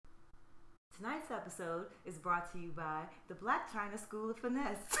episode is brought to you by the Blac Chyna School of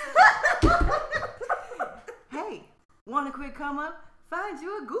Finesse. Hey, want a quick come up? Find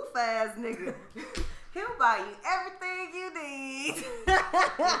you a goof ass nigga. He'll buy you everything you need. Get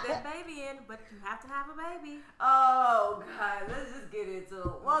that baby in, but you have to have a baby. Oh, God, let's just get into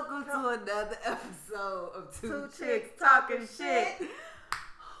it. Welcome to another episode of Two Chicks Talking Shit.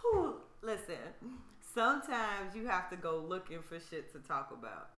 Whew. Listen, sometimes you have to go looking for shit to talk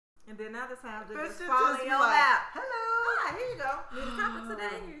about. And then other times they just Just fall in your lap. Hello. Hi, here you go. Need a topic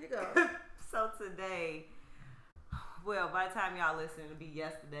today? Here you go. So today, well, by the time y'all listen, it'll be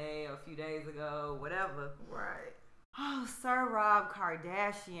yesterday or a few days ago, whatever. Right. Oh, Sir Rob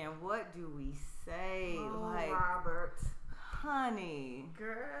Kardashian, what do we say? Oh, like, Robert. honey.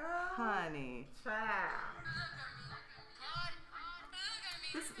 Girl. Honey. Child.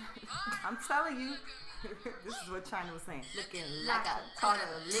 This, I'm telling you, this is what Chyna was saying. Looking like I caught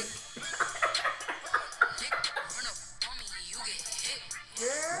a lick.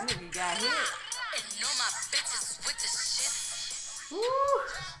 Girl. Nigga got hit. Woo.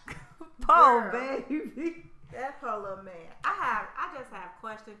 Poor baby. That poor little man. I just have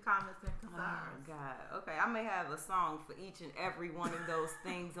questions, comments, and Oh concerns. God. Okay, I may have a song for each and every one of those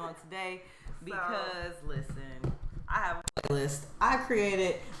things on today because listen, I have a playlist. I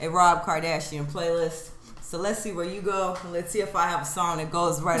created a Rob Kardashian playlist. So let's see where you go. Let's see if I have a song that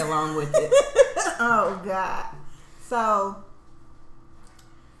goes right along with it. Oh God. So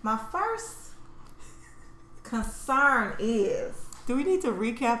my first concern is. Do we need to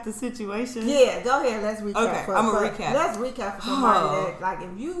recap the situation? Yeah, go ahead. Let's recap. Okay, I'm gonna recap. Let's recap for somebody that, like,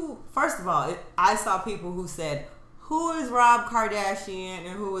 if you. First of all, I saw people who said, "Who is Rob Kardashian and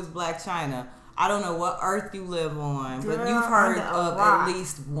who is Blac Chyna?" I don't know what earth you live on, but Girl, you've heard under a of rock. at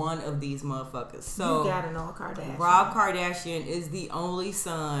least one of these motherfuckers. So You gotta know Kardashian. Rob Kardashian is the only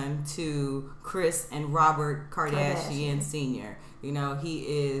son to Kris and Robert Kardashian Sr. You know, he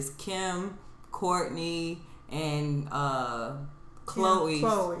is Kim, Kourtney, and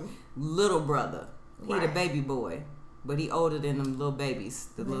Khloe's little brother. He the baby boy, but he older than them little babies,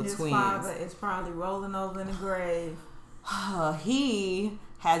 the little his twins. father is probably rolling over in the grave. He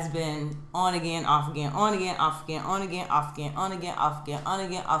has been on again, off again, on again, off again, on again, off again, on again, off again, on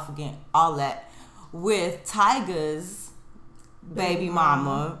again, off again, all that with Tyga's baby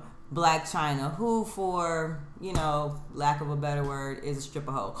mama, Blac Chyna, who, for, you know, lack of a better word, is a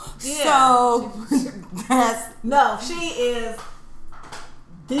stripper hoe. Yeah. So that's No, she is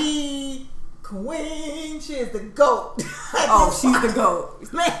the queen. She is the GOAT. oh, she's the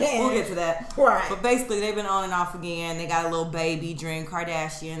GOAT. Man. We'll get to that. Right. But basically, they've been on and off again. They got a little baby, Dream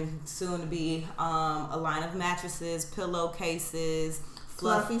Kardashian, soon to be a line of mattresses, pillowcases,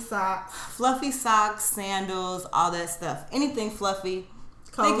 Fluffy socks. fluffy socks, sandals, all that stuff. Anything fluffy.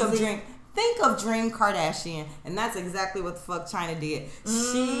 Cozy. Think of Dream Kardashian, and that's exactly what the fuck Chyna did.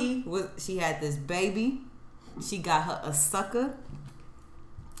 She had this baby. She got her a sucker,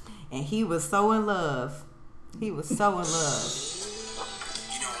 and he was so in love. He was so in love.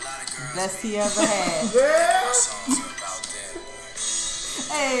 Best he ever had. Girl.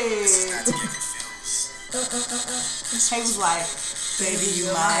 Hey. He was like, baby, you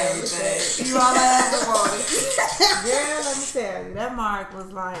my everything. You all I ever wanted. Girl, let me tell you, that mark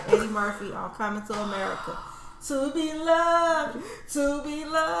was like Eddie Murphy on Coming to America. To be loved, to be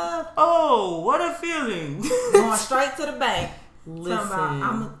loved. Oh, what a feeling. Going straight to the bank.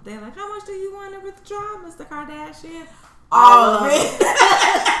 Listen. They're like, how much do you want to withdraw, Mr. Kardashian? All All of of it.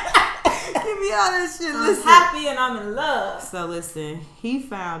 Give me all that shit. I'm Listen. happy and I'm in love. So listen, he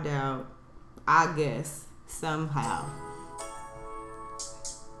found out, I guess, somehow,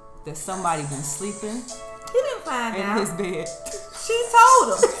 that somebody been sleeping He didn't find in out. his bed. She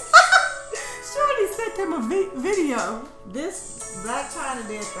told him. Shorty sent him a video. This Blac Chyna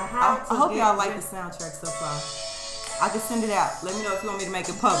did the I how to hope get y'all like the rid- soundtrack so far. I can send it out. Let me know if you want me to make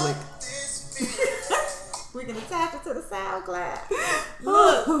it public. We can attach it to the SoundCloud.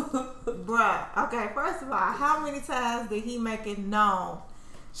 Look, bruh. Okay, first of all, how many times did he make it known?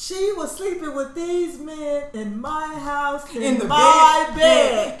 She was sleeping with these men in my house, in my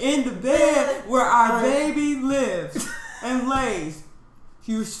bed. In the bed where our baby lives and lays.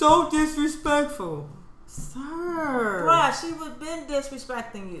 You're so disrespectful. Sir. Bruh, she would been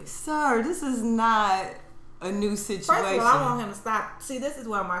disrespecting you. Sir, this is not a new situation. First of all, I want him to stop. See, this is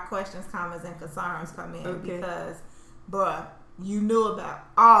where my questions, comments, and concerns come in. Okay. Because, bruh, you knew about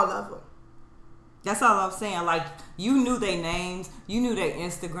all of them. That's all I'm saying. Like, you knew their names. You knew their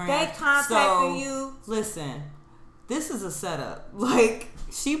Instagram. They contacted you. Listen, this is a setup. Like,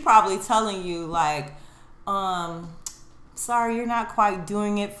 she probably telling you, like, sorry, you're not quite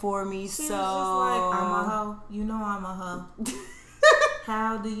doing it for me. She so was just like, I'm a hoe. You know I'm a hoe.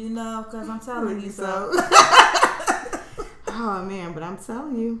 How do you know? Because I'm telling you so. Oh man, but I'm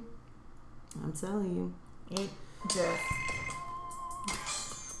telling you. It just.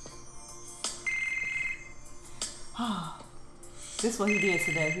 This is what he did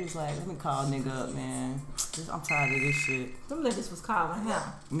today. He was like, let me call nigga up, man. I'm tired of this shit. Them niggas was calling him.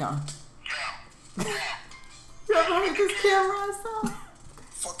 No. You ever heard this camera or something?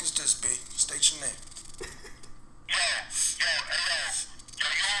 Fuck is this, B? State your name. Yo,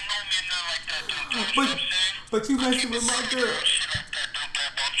 you don't know me nothing like that, dude. You know what I'm saying? But you messing with my girl. Shit like that,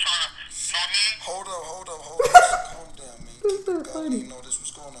 dude. I'm trying to, you know what I mean? Hold up. Calm down, man. That's so funny. You know this.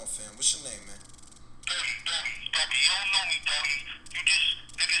 What's going on, fam? What's your name, man? Doggy, you don't know me, doggy. You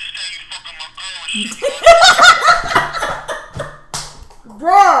just niggas say you fucking my girl and shit.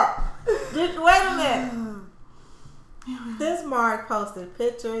 Bruh! Wait a minute. This Mark posted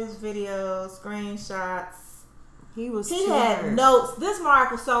pictures, videos, screenshots. He had notes. This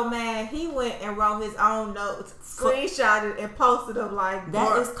Mark was so mad, he went and wrote his own notes, screenshotted and posted them like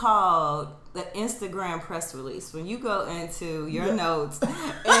that is called the Instagram press release. When you go into your notes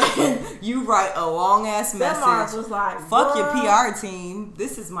and you write a long ass message. That Mark was like, fuck your PR team.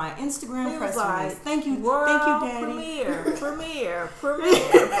 This is my Instagram press release. Thank you, Daddy. Premiere.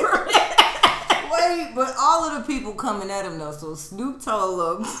 Wait, but all of the people coming at him though. So Snoop told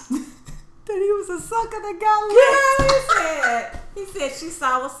him that he was a sucker that got licked. He said she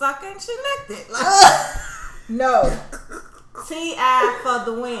saw a sucker and she licked it. Like, no. T.I. for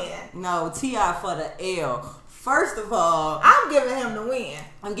the win. No, T.I. for the L. First of all, I'm giving him the win.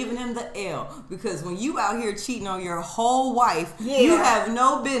 I'm giving him the L because when you out here cheating on your whole wife, you have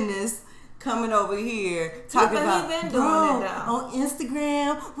no business coming over here talking about, he been bro, doing it though. on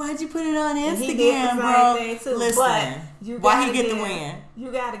Instagram. Why'd you put it on Instagram, and he did the same bro? Thing too. Listen, why he get the win?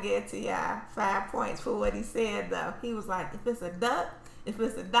 You gotta get T.I. 5 points for what he said though. He was like, if it's a duck, if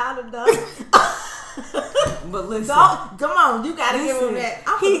it's a dollar duck. But listen, come on, you gotta give him that.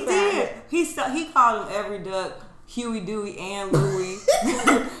 He did. He called him every duck, Huey, Dewey, and Louie.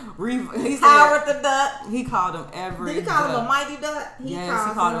 He said, Howard the duck. He called him every. Did he call him a mighty duck? Yes,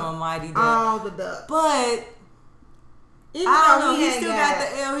 he called him a mighty duck. All the ducks. But I don't know. He still got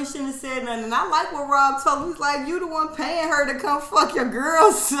the L. He shouldn't have said nothing. And I like what Rob told him. He's like, you the one paying her to come fuck your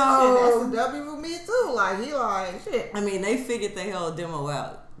girl. So shit, that's a W for me too. Like he like shit. I mean, they figured the whole demo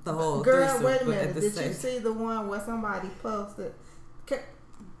out. The whole girl. threesome, Wait a minute. Did you see the one where somebody posted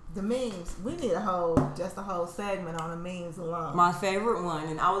the memes? We need a whole segment on the memes alone. My favorite one,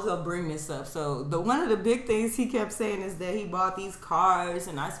 and I was gonna bring this up. So one of the big things he kept saying is that he bought these cars,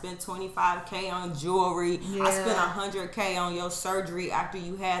 and I spent $25K on jewelry. Yeah. I spent $100K on your surgery after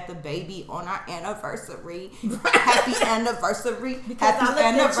you had the baby on our anniversary. Happy anniversary! Happy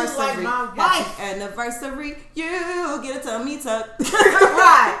anniversary! Like my Happy anniversary! You get a tummy tuck.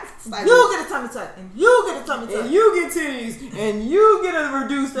 Right. Like, you get a tummy tuck, and you get a tummy tuck, and you get titties, and you get a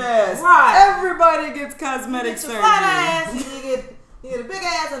reduced ass. Right. Everybody gets cosmetic surgery. Flat ass, and you get a big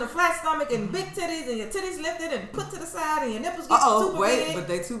ass and a flat stomach and big titties, and your titties lifted and put to the side, and your nipples get super big. But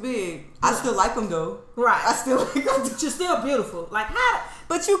they too big. I still like them though. Right. I still like them. But you're still beautiful. Like how?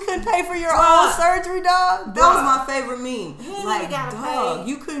 But you couldn't pay for your own surgery, dog. That was my favorite meme. Like, dog,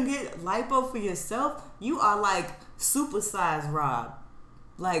 you couldn't get lipo for yourself. You are like supersized Rob.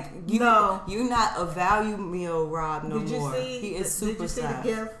 Like you're not a value meal Rob no more. He is super size. Did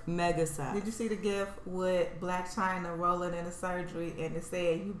you see the GIF? Mega size. Did you see the GIF with Black China rolling into surgery and it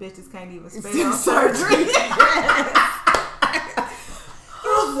said, "You bitches can't even spell surgery."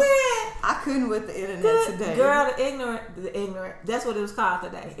 I couldn't with the internet today. Girl, the ignorant. That's what it was called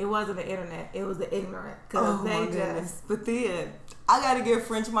today. It wasn't the internet. It was the ignorant. Oh my goodness. But then I got to give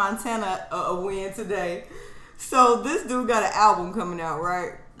French Montana a win today. So this dude got an album coming out,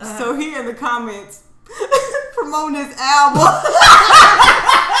 right? So he in the comments promoting his album.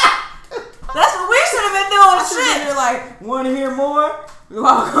 That's what we should have been doing. Shit. You're like, want to hear more?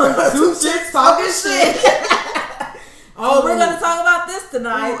 Two chicks talking shit. We're gonna talk about this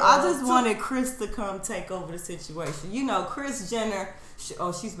tonight. I just wanted Chris to come take over the situation. You know, Kris Jenner.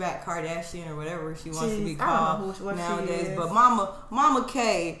 She's back Kardashian or whatever she wants to be called nowadays. But Mama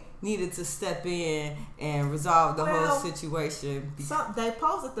K needed to step in and resolve the whole situation. They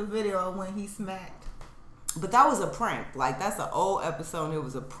posted the video when he smacked. But that was a prank. Like, that's an old episode and it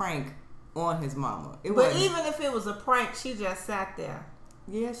was a prank on his mama. But even if it was a prank, she just sat there.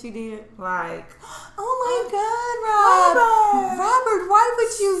 Yeah, she did. Like, oh my God, Robert, why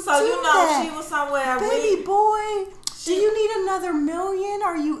would you do that? So, she was somewhere. Baby boy. Do you need another million?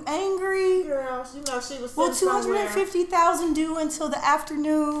 Are you angry? Girl, you know she was. Well, somewhere. $250,000 due until the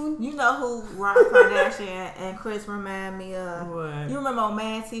afternoon. You know who Robert Kardashian and Chris remind me of? What? You remember on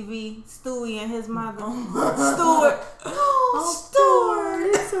Mad TV, Stewie and his mother, Stuart. Oh,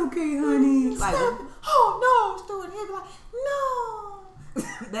 Stuart, it's okay, honey. Like, oh no, Stuart. He'd be like,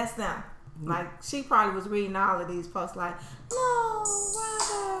 no. That's them. Like she probably was reading all of these posts. Like, no,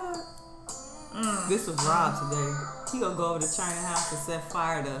 Robert. This was Rob today. He gonna go over to China House and set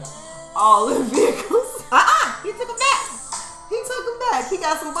fire to all the vehicles. He took him back. He took him back. He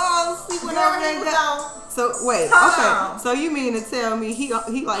got some balls. He went over there and got. So wait, Hold okay. on. So you mean to tell me he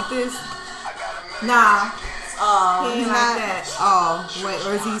like this? Nah. Oh, He ain't like that. Oh, wait,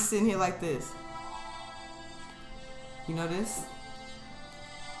 or is he sitting here like this? You know this?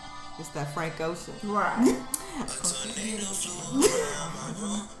 It's that Frank Ocean. Right.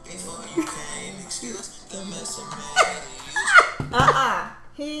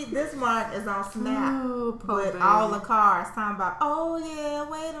 This Mark is on Snap with all the cars talking about, oh yeah,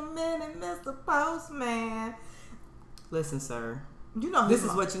 wait a minute, Mr. Postman. Listen, sir. You know This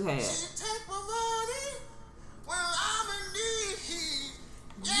is what you had. Take my money when I'm in need.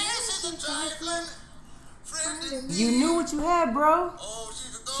 Yes, it's a trifling friend. You knew what you had, bro. Oh,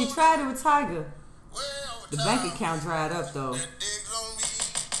 She tried it with Tiger. well, The bank account dried up though. digs on me.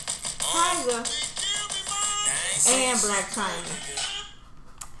 Tiger Give me mine. and Black China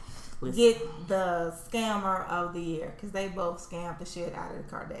Listen. get the scammer of the year because they both scammed the shit out of the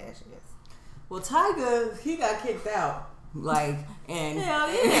Kardashians. Well, Tiger, he got kicked out. Like, and Hell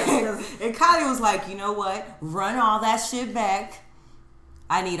yeah. and Kylie was like, you know what? Run all that shit back.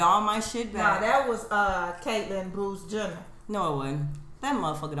 I need all my shit Nah, back. that was Caitlyn Bruce Jenner. No, it wasn't. That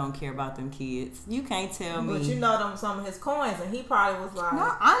motherfucker don't care about them kids. You can't tell me. But you know them some of his coins, and he probably was like,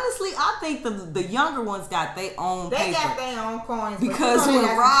 No, honestly, I think the younger ones got their own they paper. got their own coins. but Because you know when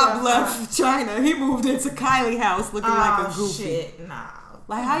they got Rob some left China, he moved into Kylie house looking like a goofy. Shit, nah.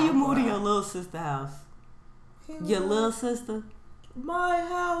 Like, how you Come on, moved to bro. your little sister house? He Your was little sister? my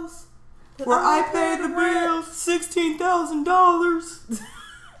house. Where I paid the bills, $16,000.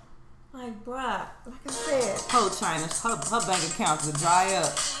 Like, bruh, like I said, Whole China, her bank account to dry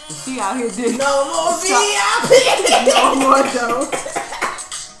up. And she out here did no more VIP. no more dough.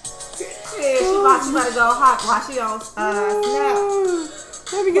 Yeah, she about to go hot while she on Snap.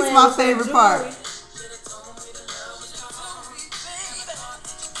 Let me get to Playing my with some favorite part. jewelry.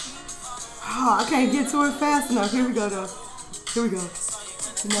 Oh, I can't get to it fast enough. Here we go, though. Here we go.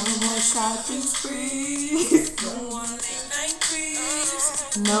 No more shopping sprees.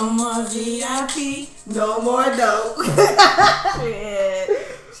 No more VIP. No more dough. Shit.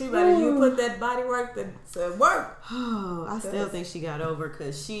 She better you put that body work to work. Oh, I still think she got over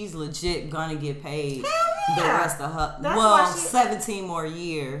because she's legit gonna get paid the yeah. rest of her. That's well, why she- 17 more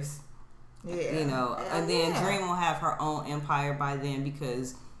years. Yeah. You know, Hell and then yeah. Dream will have her own empire by then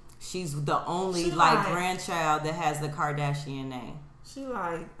because she's the only She like like- grandchild that has the Kardashian name. She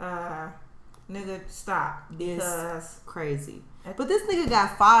like, nigga, stop. Because Crazy. But this nigga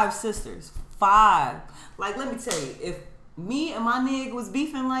got 5 sisters. 5. Like, let me tell you, if me and my nigga was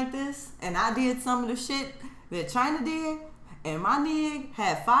beefing like this, and I did some of the shit that China did, and my nigga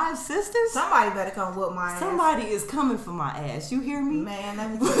had 5 sisters, somebody better come whoop my ass. somebody is coming for my ass. You hear me? Man,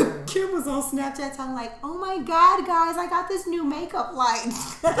 let me tell you. Kim was on Snapchat talking like, oh my God, guys, I got this new makeup line.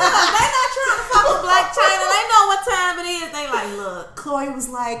 They not trying to fuck with Black China. They know what time it is. They like, look. Chloe was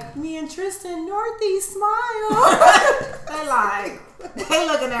like, me and Tristan, Northeast smile. They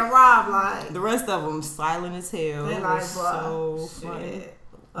looking at Rob like. The rest of them silent as hell. They It like, was bruh, so funny. shit.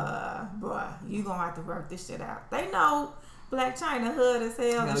 Bruh, you gonna have to work this shit out. They know Black China hood as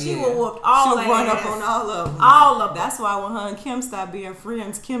hell. Hell And she yeah. will whoop all She'll their run ass. up on all of them. All of them. That's why when her and Kim stopped being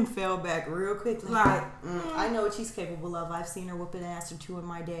friends, Kim fell back real quick. Like, I know what she's capable of. I've seen her whoop an ass or two in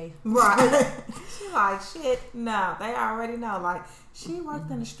my day. right. She like, shit, no. They already know. Like, she worked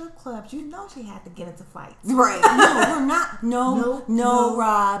in the strip clubs. You know she had to get into fights. Right. No, we're not. No,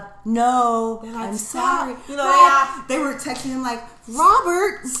 Rob. No. They're like, I'm stop. sorry. You know, Rob, they were texting him like,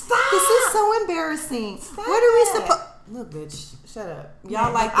 Robert, Stop. This is so embarrassing. Stop What are we it. supposed... Look, bitch. Shut up. Y'all Yeah,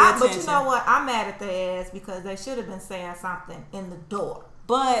 like but the But you know what? I'm mad at their ass because they should have been saying something in the door.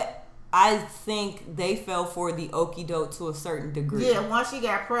 But I think they fell for the okie doke to a certain degree. Yeah, once she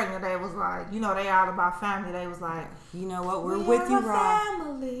got pregnant, they was like, you know, they all about family. They was like, You know what? We're we with are you, a Rob.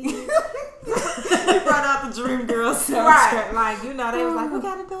 family. He brought out the Dream Girl soundtrack. Right. Like, you know, they was like, we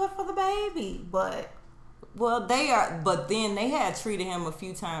got to do it for the baby. But Well, they are, but then they had treated him a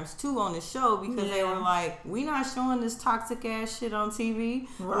few times too on the show because they were like, we not showing this toxic ass shit on TV.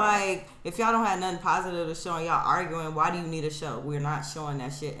 Right. Like, if y'all don't have nothing positive to show and y'all arguing, why do you need a show? We're not showing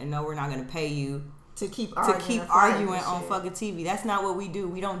that shit, and no, we're not going to pay you to keep arguing on fucking TV. That's not what we do.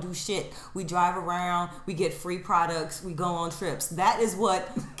 We don't do shit. We drive around. We get free products. We go on trips. That is what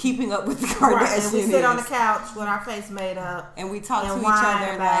keeping up with the Kardashians right. And we sit on the couch with our face made up. And we talk to each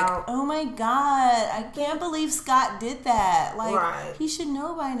other like, oh my God, I can't believe Scott did that. Like, he should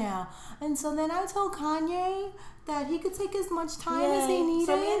know by now. And so then I told Kanye that he could take as much time as he needed.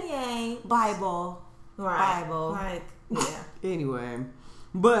 So Bible. Right. Bible. Like, yeah. Anyway.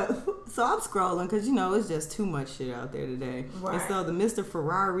 But, so I'm scrolling because, you know, it's just too much shit out there today. Right. And so the Mr.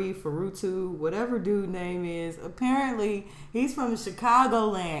 Ferrutu, whatever dude name is, apparently he's from the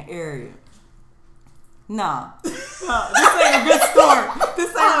Chicagoland area. Nah. This ain't a good story.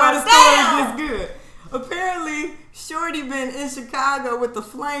 This ain't where the story gets good. Apparently, Shorty been in Chicago with the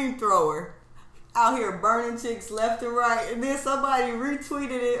flamethrower. Out here burning chicks left and right, and then somebody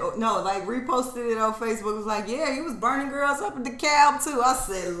retweeted it, reposted it on Facebook. It was like, yeah, he was burning girls up in the cab too. I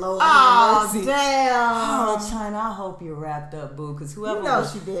said, Lord have mercy. Damn. Oh, China, I hope you're wrapped up, boo, because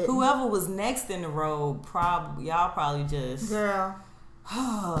whoever was next in the road, y'all probably just girl.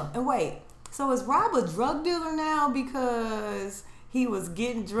 And wait, so is Rob a drug dealer now because he was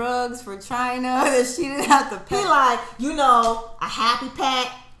getting drugs for China that she didn't have to pay? He like, a happy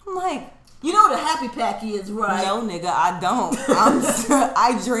pack. I'm like, you know what a happy pack is, right? No, nigga, I don't.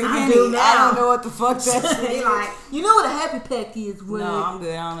 I drink Henny. I don't know what the fuck that shit is. Like, you know what a happy pack is, right? No, I'm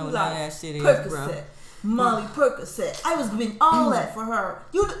good. I don't know what none of that shit is, bro. Molly Percocet. I was doing all that for her.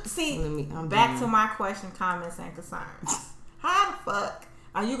 You see, back to my question, comments, and concerns. How the fuck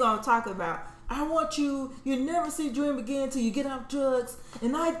are you gonna talk about? I want you never see dream again until you get off drugs.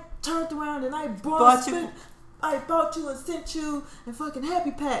 And I turned around and I bought you and sent you a fucking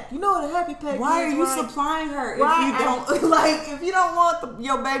happy pack. You know what a happy pack is? Why are you supplying her if you don't want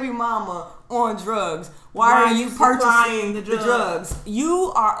your baby mama on drugs? Why are you purchasing the drugs?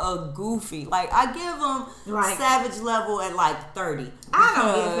 You are a goofy. Like, I give him savage level at like 30.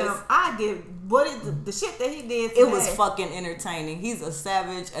 I give the shit that he did today. It was fucking entertaining. He's a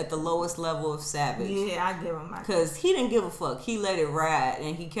savage at the lowest level of savage. Yeah, I give him my. Because he didn't give a fuck. He let it ride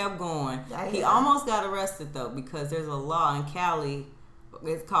and he kept going. He almost got arrested though because there's a law in Cali.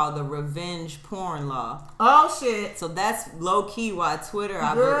 It's called the revenge porn law. Oh shit! So that's low key why Twitter,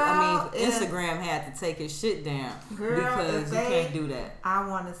 Instagram had to take his shit down because you can't do that. I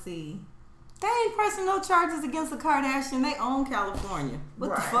want to see. They ain't pressing no charges against the Kardashian. They own California.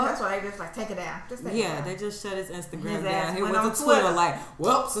 What the fuck? That's why they just like take it down. They just shut his Instagram down. He went to Twitter like,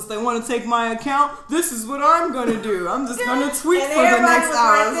 well, since they want to take my account, this is what I'm gonna do. I'm just gonna tweet for the next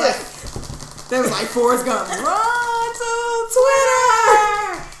hour. They was like, Forrest Gump, run to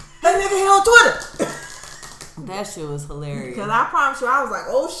Twitter. That nigga here on Twitter. That shit was hilarious. Because I promise you, I was like,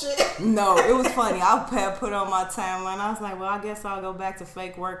 oh shit. No, it was funny. I had put on my timeline. I was like, well, I guess I'll go back to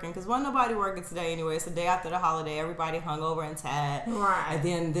fake working. Because wasn't nobody working today anyway. It's the day after the holiday. Everybody hungover and tired. Right. And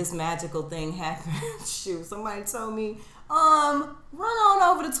then this magical thing happened. Shoot, somebody told me, run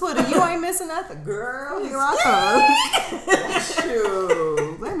on over to Twitter. You ain't missing nothing. Girl, here I come.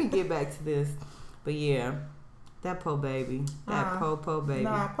 Shoot. Let me get back to this. But yeah. That poor baby. Poor baby.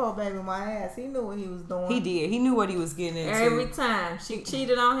 Nah, poor baby, my ass. He knew what he was doing. He did. He knew what he was getting into. Every time. She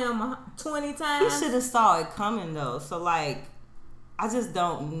cheated on him 20 times. He should have saw it coming, though. So, like, I just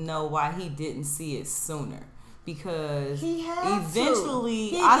don't know why he didn't see it sooner. Because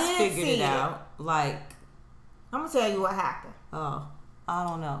eventually I figured it out. Like, I'm going to tell you what happened. Oh, I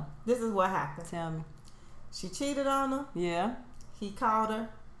don't know. This is what happened. Tell me. She cheated on him. Yeah. He called her.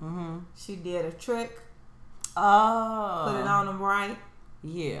 Mm-hmm. She did a trick. Oh. Put it on him right.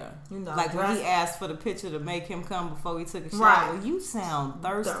 Yeah. Like when he asked for the picture to make him come before he took a shower. Right. You sound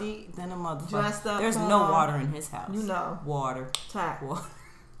thirsty than a motherfucker. There's no water in his house. Water. Tight. Water.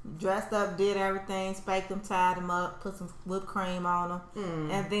 Dressed up, did everything, spanked him, tied him up, put some whipped cream on him.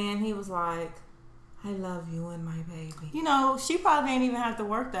 And then he was like, I love you and my baby. She probably didn't even have to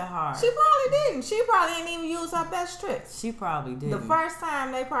work that hard. She probably didn't. She probably didn't even use her best tricks. She probably didn't. The first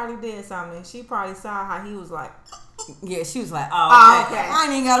time they probably did something, she probably saw how he was like. Yeah, she was like, oh, okay. I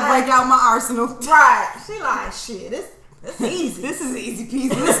ain't even got to break out my arsenal. Right. She like, shit, this easy. This is easy peasy.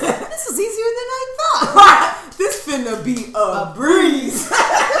 This is easier than I thought. Right. This finna be a breeze.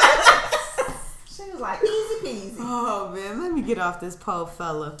 She was like, easy peasy. Oh, man. Let me get off this poor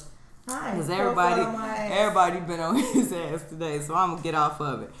fella. Because everybody been on his ass today, so I'm gonna get off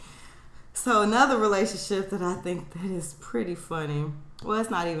of it. So another relationship that I think that is pretty funny. Well, it's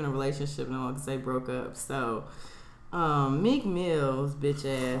not even a relationship no more because they broke up. So, Meek Mill's bitch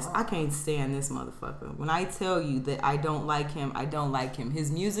ass, I can't stand this motherfucker. When I tell you that I don't like him, I don't like him.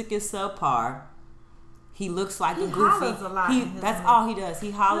 His music is subpar. He looks like a goofy. Hollers a lot That's all he does.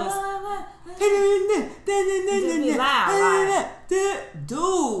 He hollers. Just be loud,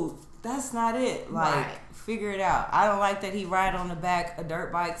 Dude, that's not it. Like, Right. figure it out. I don't like that he ride on the back of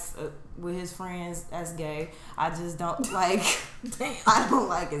dirt bikes with his friends. That's gay. I just don't like. I don't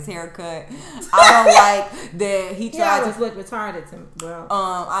like his haircut. I don't like that he He tried always to. look retarded to me, bro.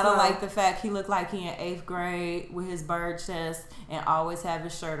 I don't So- like the fact he looked like he in 8th grade with his bird chest and always have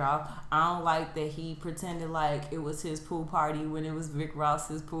his shirt off. I don't like that he pretended like it was his pool party when it was Rick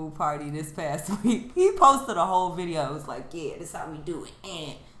Ross's pool party this past week. He posted a whole video. It was like, yeah, this how we do it.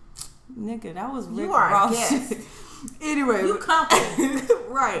 And nigga, that was Rick You are a Ross. guest. Anyway, You company.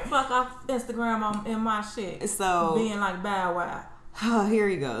 right. Fuck off Instagram in my shit. So Being like Bow Wow. oh, here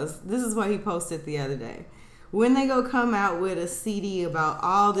he goes. This is what he posted the other day. When they go come out with a CD about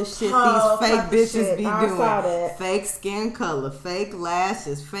all the shit Oh, these fake fuck the bitches shit. be I doing. saw that. Fake skin color, fake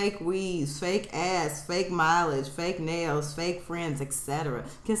lashes, fake weaves, fake ass, fake mileage, fake nails, fake friends, etc.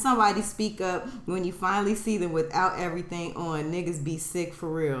 Can somebody speak up when you finally see them without everything on? Niggas be sick for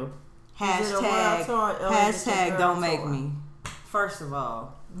real. Is it a world tour or is it a girl Don't make tour? me. First of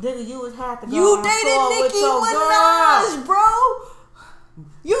all, Nigga, you would have to go you on dated tour with Nicki your Minaj, girl. bro.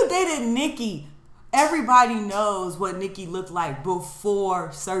 You dated Nicki. Everybody knows what Nicki looked like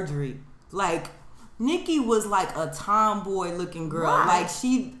before surgery. Like, Nicki was like a tomboy looking girl. Right. Like,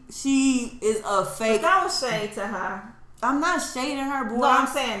 she is a fake. That was shade to her. I'm not shading her, boy. No, I'm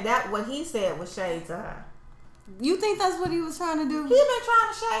saying that what he said was shade to her. You think that's what he was trying to do? He been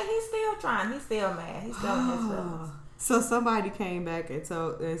trying to shade. He's still trying. He's still mad. He's still in his feelings. So somebody came back and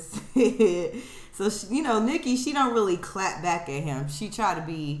told us. So she, Nicki, she don't really clap back at him. She try to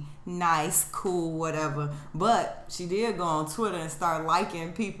be nice, cool, whatever. But she did go on Twitter and start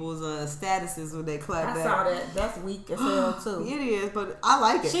liking people's statuses when they clap I back. saw that. That's weak as hell too. It is, but I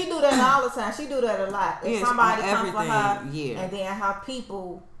like it. She do that all the time. She do that a lot. If Yes, somebody on comes for her, everything, yeah. and then her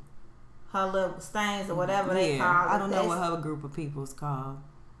people, her little stains or whatever they call it. I don't know what her group of people is called.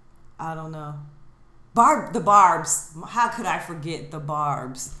 I don't know. The Barbs. How could I forget the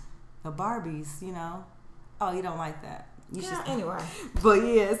Barbs? The Barbies, Oh, you don't like that. You Yeah, should. anyway. But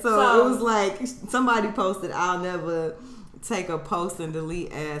yeah, So- it was like somebody posted, "I'll never take a post and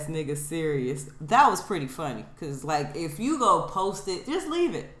delete ass nigga serious." That was pretty funny because like if you go post it, just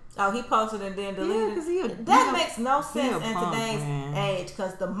leave it. Oh, he posted and then deleted 'cause it. That makes no he a sense in punk, today's man. age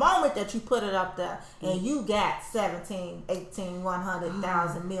because the moment that you put it up there and you got 17, 18,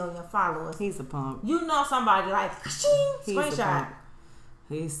 100,000 million followers, He's a punk. you know somebody like, He's a screenshot. punk.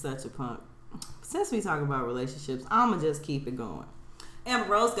 He's such a punk. Since we talk about relationships, I'ma just keep it going. Amber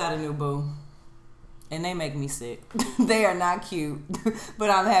Rose got a new boo. And they make me sick. They are not cute. But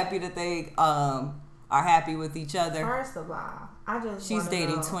I'm happy that they are happy with each other. First of all, I just She's wanna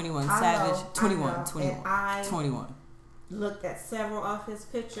dating know, 21 I Savage. know, 21, I know, 21. and I 21. looked at several of his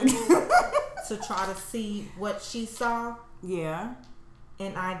pictures to try to see what she saw, Yeah.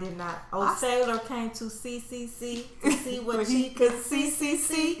 and I did not. Sailor came to CCC to see what But she he could could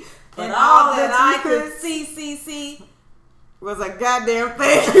see, but and all all that that I you could could see Was a goddamn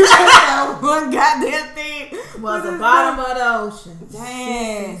thing. One goddamn thing. was the bottom of the ocean.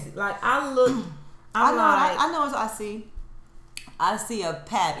 Dang. CCC. Like I look, I'm like, I know what I see. I see a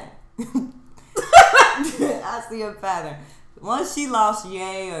pattern. I see a pattern. Once she lost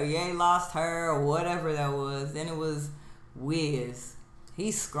Ye or Ye lost her or whatever that was, then it was Wiz.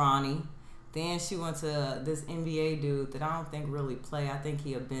 He's scrawny. Then she went to this NBA dude that I don't think really play. I think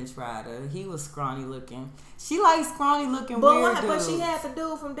he a bench rider. He was scrawny looking. She likes scrawny looking but weird what? But dudes. she had to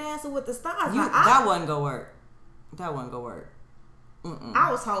do from Dancing with the Stars. You, Like, that wasn't gonna work. That wasn't gonna work. I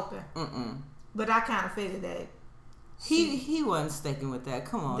was hoping, Mm-mm. I kind of figured that. He wasn't sticking with that.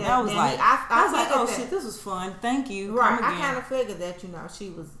 Come on, That- that was that like he- I I was like, figured oh that. shit, this was fun. Thank you. Right, Come I again. kind of figured that she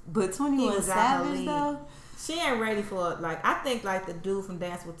was. But He 21 was out her Savage league. though. She ain't ready for it. Like I think like the dude from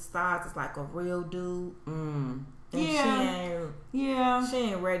Dance with the Stars is like a real dude. And Yeah, she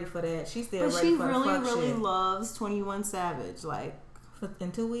ain't ready for that. She's still but ready she for really, the fuck really shit. loves 21 Savage. Like,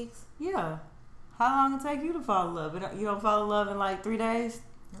 In 2 weeks. yeah. How long it take you to fall in love? You don't fall in love in like 3 days?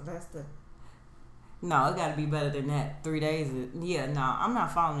 That's the. No, it got to be better than that. 3 days. Yeah, no, I'm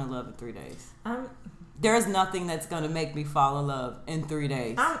not falling in love in 3 days. There's nothing that's gonna make me fall in love in 3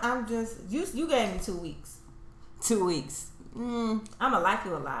 days. I'm just you gave me 2 weeks. 2 weeks. I'ma like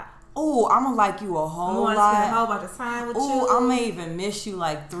you a lot. Oh, I'm gonna like you a whole I lot. spend a whole bunch of time with you. Oh, I may even miss you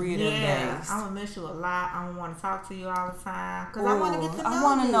like 3 of them days. I'm gonna miss you a lot. I don't want to talk to you all the time because I want to get to know you. I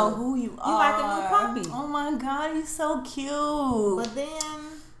want to know who you are. You like a new puppy. Oh my God, he's so cute.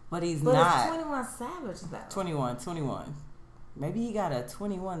 But he's not. not. It's 21 Savage though. 21. Maybe he got a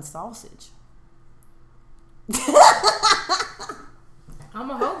 21 sausage.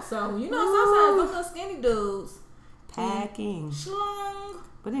 I'ma hope so. You know, sometimes those little skinny dudes packing. Schlong.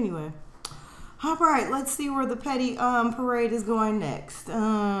 But anyway, all right. Let's see where the petty parade is going next.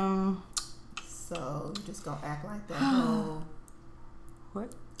 So you just gonna act like that whole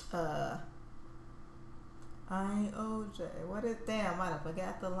what? I ain't OJ. What is damn? I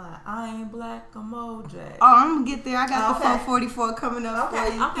forgot the line. I ain't black. I'm OJ. Oh, I'm gonna get there. I got the 444 coming up for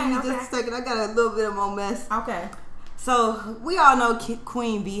you. Okay. Give me just a second. I got a little bit of more mess. Okay. So we all know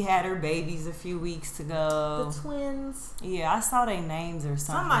Queen B had her babies a few weeks ago. The twins. Yeah, I saw their names or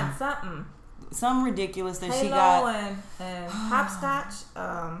something. Something ridiculous that Halo she got. and Hopscotch.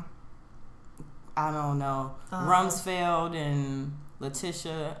 I don't know. Rumsfeld and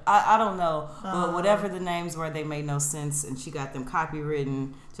Letitia. I don't know. But whatever the names were, they made no sense. And she got them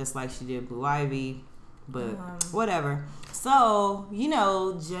copywritten just like she did Blue Ivy. But whatever. So, you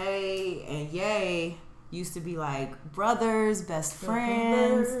know, Jay and Ye used to be like brothers, best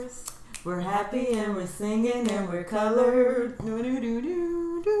friends. We're happy and we're singing and we're colored.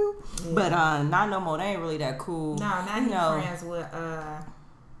 But not no more. They ain't really that cool. No, now he's friends with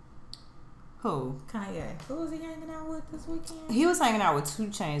who? Kanye. Who was he hanging out with this weekend? He was hanging out with 2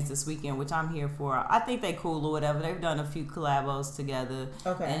 Chainz this weekend, which I'm here for. I think they cool or whatever. They've done a few collabos together.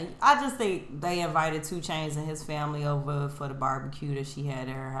 Okay. And I just think they invited 2 Chainz and his family over for the barbecue that she had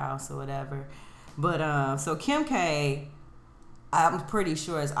at her house or whatever. But so Kim K, I'm pretty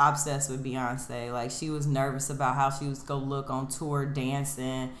sure is obsessed with Beyonce. Like, she was nervous about how she was gonna look on tour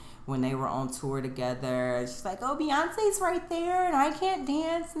dancing when they were on tour together. She's like, oh, Beyonce's right there and I can't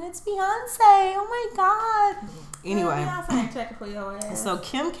dance and it's Beyonce. Oh my God. Anyway, Beyonce ain't checking for your ass. So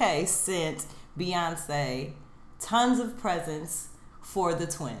Kim K sent Beyonce tons of presents for the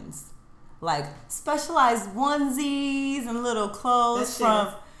twins. Like specialized onesies and little clothes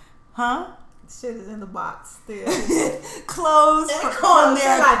from shit is in the box still. Clothes from their clothing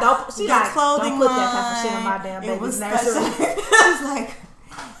don't put that type of shit in my damn baby's nursery. She's like,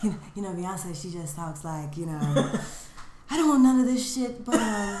 you know, Beyonce, she just talks like, you know, I don't want none of this shit, but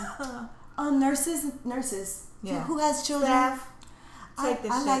nurses, yeah. who has children, staff,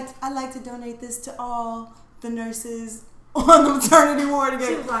 I like to donate this to all the nurses on the maternity ward again.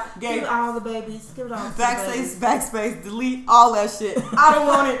 She was like, give it all the babies, give it all the babies. Backspace, delete all that shit. I don't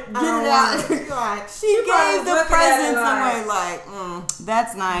want it. Get it out. Right. She gave the presents away like,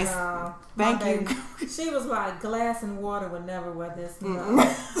 that's nice. No, thank you. She was like, glass and water would never wear this.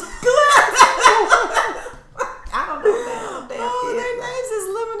 Glass. I don't know that. Their names is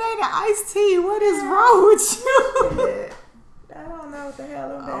Lemonade and Iced Tea. What is wrong with you? I don't know what the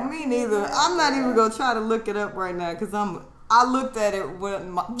hell I'm doing. Me neither. I'm not even gonna try to look it up right now because I looked at it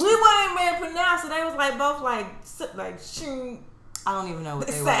when we weren't even pronounce it. They was like both like shoot. I don't even know what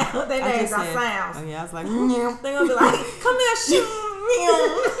they were. They names are sounds. Oh yeah, I was like, they gonna be like, come here, shoot.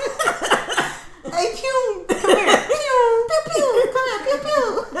 Hey, pew, come here, pew, pew, pew, come here, pew, pew.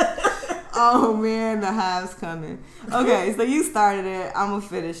 Oh man, the hive's coming. Okay, so you started it. I'm gonna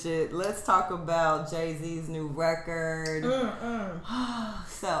finish it. Let's talk about Jay-Z's new record.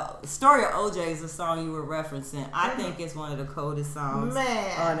 So, Story of OJ is the song you were referencing. I think it's one of the coldest songs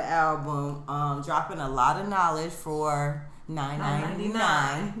on the album. Dropping a lot of knowledge for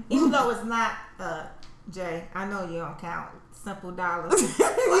 $9.99. Even though it's not Jay, I know you don't count simple dollars. You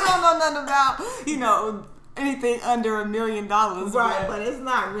don't know nothing about, anything under $1 million. Right, but it's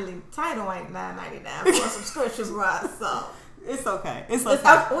not really. Tidal ain't $9.99 for a subscription, right? So it's okay. It's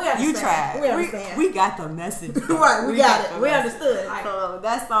okay. We understand. You tried. We understand. We got the message. Right, we got it. We understood. So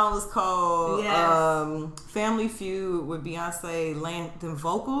that song was called Family Feud with Beyonce Lampton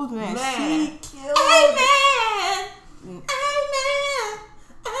vocals. Man, she killed. Amen.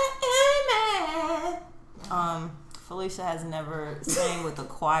 Felicia has never sang with a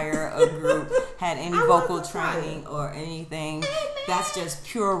choir, a group, had any vocal training or anything. That's just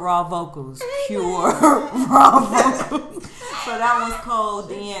pure raw vocals. Pure raw vocals. So that was cold.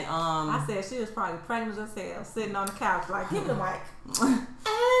 Then I said she was probably pregnant herself, sitting on the couch like, give me the mic.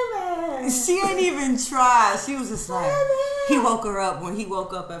 Amen. She ain't even tried. She was just like, he woke her up when he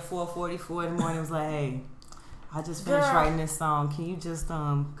woke up at 4:44 in the morning. He was like, hey, I just finished writing this song. Can you just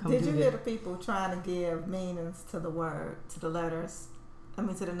come Did you do hear the people trying to give meanings to the word, to the letters? I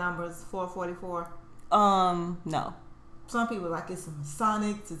mean, to the numbers 444? No. some people like it's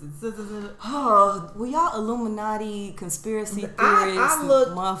Masonic. Oh, well, y'all Illuminati conspiracy theorists,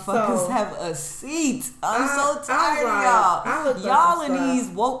 motherfuckers have a seat. I'm so tired of y'all. Y'all and these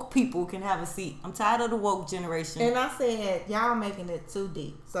woke people can have a seat. I'm tired of the woke generation. And I said, y'all making it too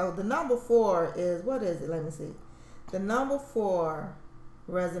deep. So the number 4 is, what is it? Let me see. The number 4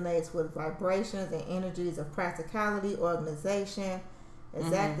 resonates with vibrations and energies of practicality, organization,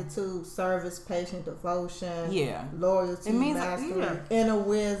 exactitude, service, patient devotion, loyalty, mastery, inner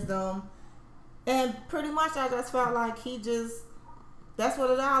wisdom. And pretty much I just felt like that's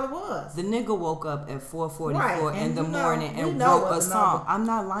what it all was. The nigga woke up at 4:44 in the morning and wrote a song. I'm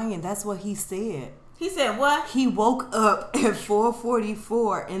not lying. That's what he said. He said what? He woke up at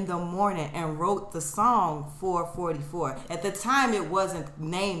 4:44 in the morning and wrote the song 4:44. At the time, it wasn't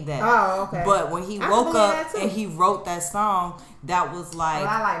named that. Oh, okay. But when he woke up and he wrote that song, that was like... Well,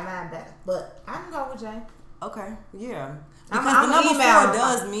 I like mine better, but I can go with Jay. Okay, yeah. Because the number 4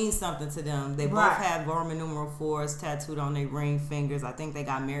 does mean something to them. They both had Roman numeral 4s tattooed on their ring fingers. I think they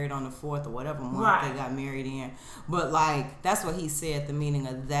got married on the 4th or whatever month they got married in. But, like, that's what he said the meaning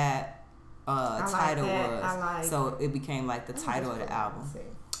of that title was. So it became like the title of the album.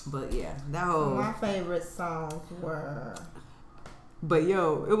 But yeah, that whole... My favorite songs were... But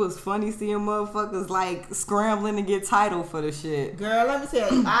yo, it was funny seeing motherfuckers like scrambling to get title for the shit. Girl, let me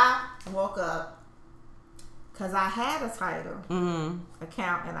tell you, I woke up because I had a title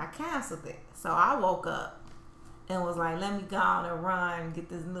account and I canceled it. So I woke up and was like, let me go on and run and get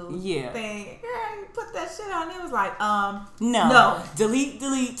this new thing. Girl, you put that shit on. It was like, no. Delete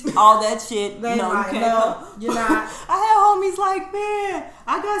all that shit. No, like, no, you're not. I had homies like, man,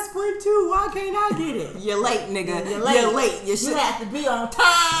 I got Sprint too. Why can't I get it? You're late, nigga. You're late. You have to be on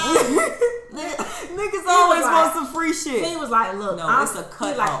time. Niggas always want some free shit. He was like, look, it's a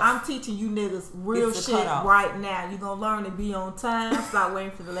cut off. I'm teaching you niggas real shit right now. You gonna learn to be on time. Stop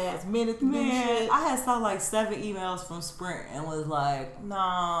waiting for the last minute to do shit. I had saw like 7 emails from Sprint and was like,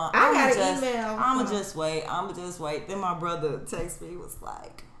 nah, I'ma just wait. Then my brother texted me, was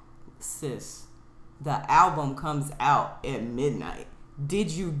like, sis, the album comes out at midnight.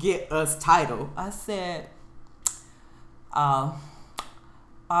 Did you get us title? I said, all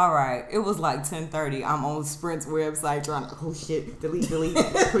right. It was like 10:30. I'm on Sprint's website trying to, delete,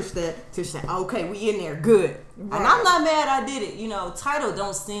 push that. Okay, we in there. Good. Right. And I'm not mad I did it. You know, Tidal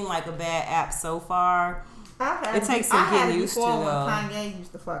don't seem like a bad app so far. It takes some getting used to, though. Kanye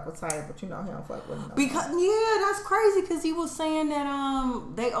used to fuck with Tidal, but you know he don't fuck with him. No because that's crazy because he was saying that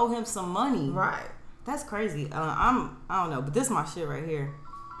they owe him some money. Right. That's crazy. I don't know, but this is my shit right here.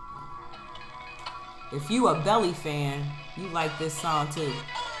 If you a Belly fan, you like this song too.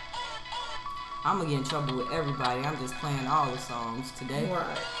 I'm gonna get in trouble with everybody. I'm just playing all the songs today.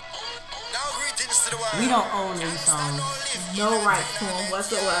 Right. We don't own these songs. No rights to them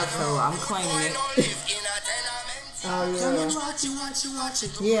whatsoever. So I'm claiming it. Oh yeah.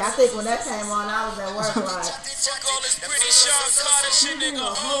 Yeah, I think when that came on, I was at work like.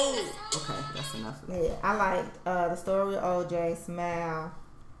 Okay, that's enough. Yeah, I liked the story of OJ, Smile.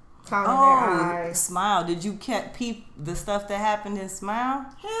 Smile. Did you peep the stuff that happened in Smile?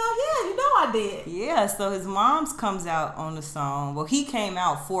 Hell yeah, you know I did. Yeah, so his mom's comes out on the song. Well, he came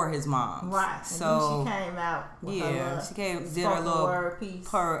out for his mom. Right. So and she came out with did her little piece.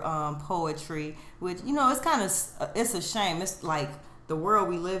 Poetry, which, you know, it's a shame. It's like the world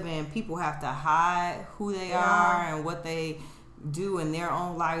we live in, people have to hide who they are and what they do in their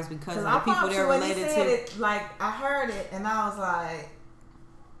own lives because of the people they're related to. It, like, I heard it and I was like,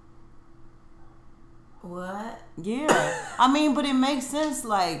 what? Yeah, I mean, but it makes sense.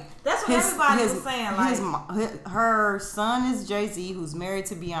 Like that's what everybody was saying. Like her son is Jay-Z, who's married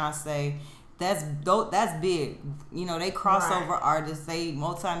to Beyonce. That's big. You know, they crossover artists, they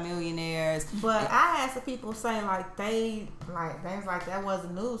multimillionaires. But I had some people say like things like that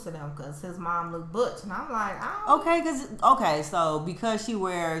wasn't news to them because his mom looked butch, and I'm like, so because she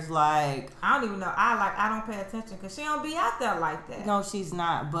wears like I don't even know. I don't pay attention because she don't be out there like that. No, she's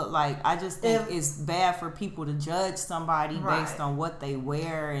not. But like I just think it's bad for people to judge somebody based on what they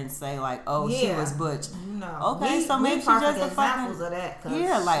wear and say like, oh, she was butch. No. Okay, so maybe she just examples of that.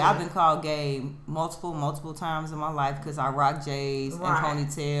 Yeah, I've been called gay multiple times in my life because I rock J's and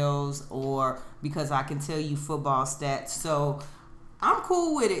ponytails, or because I can tell you football stats. So I'm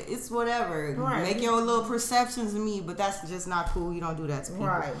cool with it. It's whatever. Make your little perceptions of me, but that's just not cool. You don't do that to people.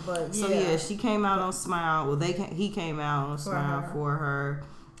 Right, but so yeah, she came out on Smile. Well, he came out on Smile for her.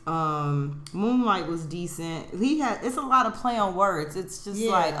 Moonlight was decent. It's a lot of play on words. It's just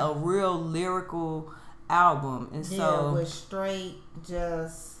like a real lyrical album, and so with straight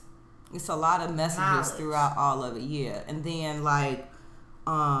just It's a lot of messages throughout all of it, yeah. And then like,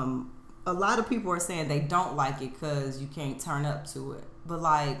 a lot of people are saying they don't like it because you can't turn up to it. But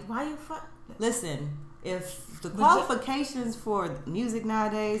like, why you listen? If the qualifications for music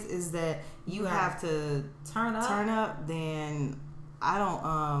nowadays is that you have to turn up, then I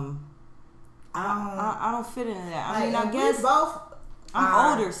don't fit into that. I mean, I guess both.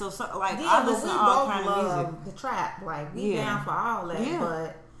 I'm older, so like I listen to all kind of music. The trap, like we down for all that,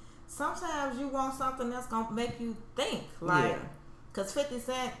 but sometimes you want something that's gonna make you think, like, cause 50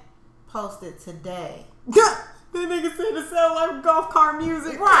 Cent posted today. That nigga said it sound like golf cart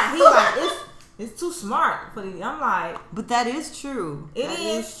music, right? He like it's too smart for the. I'm like, but that is true. It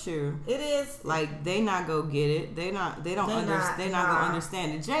is true. It is. Like they not go get it. They not gonna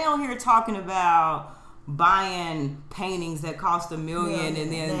understand it. Jay on here talking about buying paintings that cost $1 million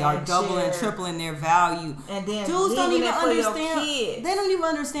and then are doubling, tripling their value. And then dudes don't even understand. They don't even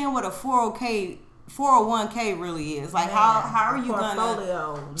understand what a 401k really is. Like how are you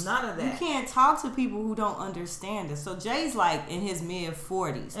portfolio? None of that. You can't talk to people who don't understand it. So Jay's like in his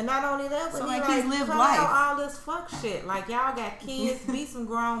mid-40s, and not only that, but so like he's lived life. All this fuck shit. Like y'all got kids, be some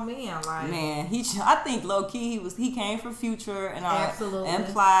grown men. Like man, I think low key he came for Future and absolutely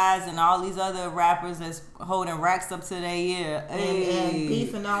Plies and all these other rappers that's holding racks up to their ear and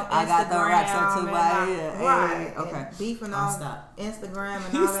beefing on Instagram. I got the racks up to my ear. Right. Okay. And beefing on Instagram and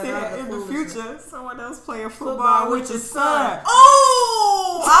he all said that other in the future. Someone else playing football with your son.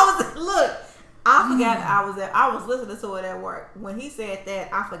 Oh, I forgot I was listening to it at work. When he said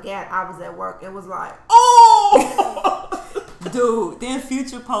that, I forgot I was at work. It was like, oh, dude. Then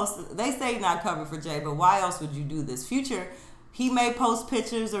Future posted. They say not covered for Jay, but why else would you do this? Future, he may post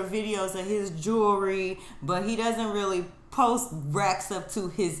pictures or videos of his jewelry, but he doesn't really post racks up to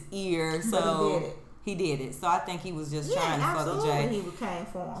his ear. So he did it. So I think he was just trying to fuck with Jay. He came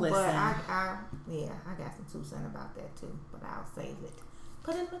for him. Listen. But I got some 2 cents about that too. But I'll save it.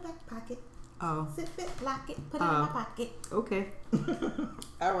 Put it in my back pocket. Oh. Zip it, lock it, put it in my pocket. Okay.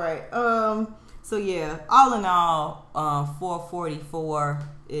 All right. So yeah, all in all, 444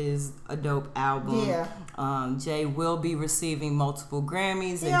 is a dope album. Yeah. Jay will be receiving multiple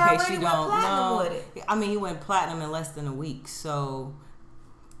Grammys. In case you don't know, I mean, he went platinum in less than a week. So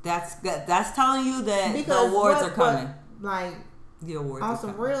that's telling you that the awards are coming. Like the awards on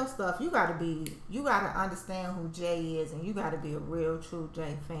some real stuff, you gotta understand who Jay is, and you gotta be a real true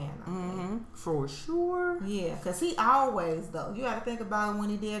Jay fan. I think. For sure. Yeah, cause he always though. You gotta think about it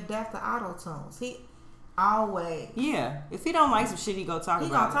when he did Death to Auto Tunes. He always. Yeah, if he don't like some shit, he gonna talk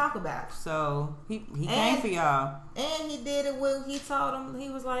about it. So he came for y'all. And he did it when he told him,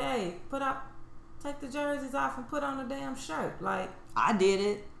 he was like, "Hey, take the jerseys off and put on a damn shirt." Like I did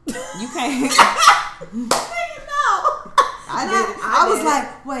it. You can't. No. I did it. I was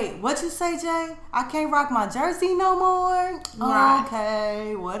like, wait, what you say, Jay? I can't rock my jersey no more? Right.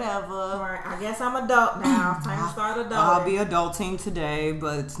 Okay, whatever. Right. I guess I'm adult now. Time to start adulting. I'll be adulting today,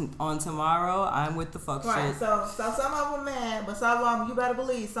 but on tomorrow, I'm with the fuck shit. So some of them mad, but some of them, you better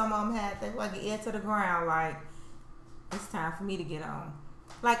believe, some of them had their fucking ear to the ground. Like, it's time for me to get on.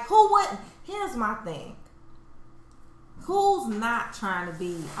 Like, who wouldn't? Here's my thing. Who's not trying to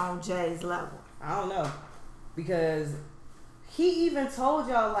be on Jay's level? I don't know. Because he even told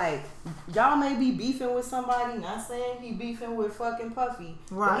y'all, like, y'all may be beefing with somebody, not saying he beefing with fucking Puffy.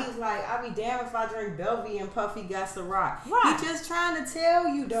 Right. But he's like, I'll be damned if I drink Belvy and Puffy got Ciroc. Right. He just trying to tell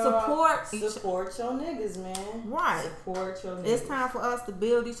you, dog. Support your niggas, man. Right. Support your niggas. It's time for us to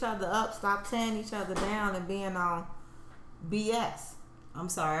build each other up, stop tearing each other down and being on BS. I'm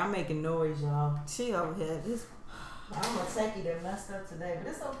sorry, I'm making noise, y'all. She over here. I'm gonna take you that messed up today, but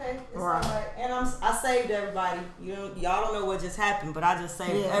it's okay. It's all right. And I saved everybody. Y'all don't know what just happened, but I just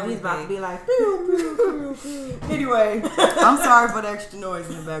saved everything. He's about to be like, pew, pew, pew, pew. Anyway, I'm sorry for the extra noise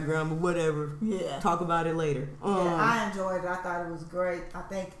in the background, but whatever. Yeah. Talk about it later. I enjoyed it. I thought it was great. I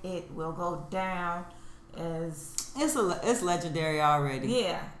think it will go down as it's legendary already.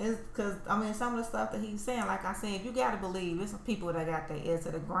 Yeah, it's because I mean some of the stuff that he's saying, like I said, you got to believe it's some people that got their ear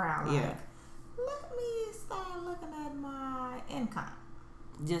to the ground. Like, let me start looking at my income.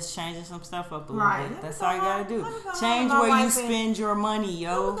 Just changing some stuff up a little bit. That's all you gotta do. Change where you spend your money,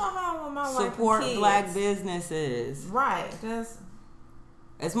 yo. Let me go home with my Support wife and black businesses. Right. Just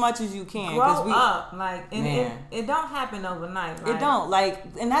as much as you can. Grow up. Like, it don't happen overnight. Like, it don't. Like,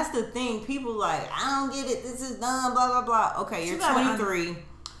 and that's the thing. People like, I don't get it. This is done, blah, blah, blah. Okay, you're 23.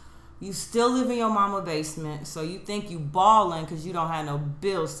 You still live in your mama basement. So you think you balling because you don't have no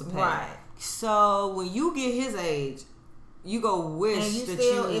bills to pay. Right. So when you get his age, wish and you that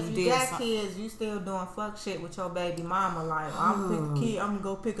still, you if you did got something. kids, you still doing fuck shit with your baby mama. Like, I'm gonna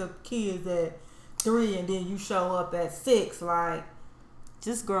go pick up kids at 3, and then you show up at 6. Like,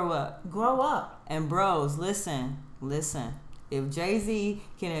 just grow up. Grow up. And bros, listen. If Jay-Z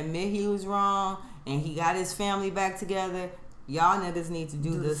can admit he was wrong and he got his family back together, y'all niggas need to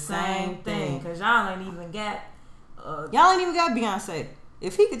do the same thing. Cause y'all ain't even got Beyonce.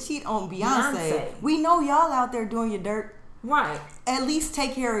 If he could cheat on Beyonce, we know y'all out there doing your dirt. Right. At least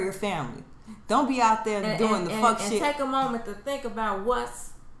take care of your family. Don't be out there doing the fuck shit. And take a moment to think about what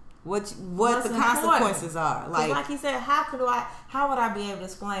the consequences are. Like he said, how would I be able to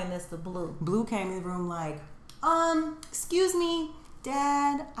explain this to Blue? Blue came in the room like, excuse me,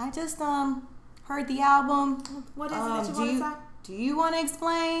 Dad, I just heard the album. What is it that you want to say? Do you want to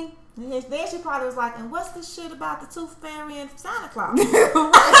explain? Then she probably was like, and what's this shit about the Tooth Fairy and Santa Claus?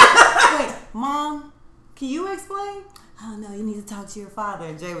 Wait, Mom, can you explain? Oh no, you need to talk to your father.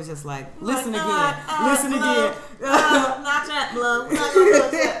 And Jay was just like, listen again. Listen again. Not that, Blue. We're not gonna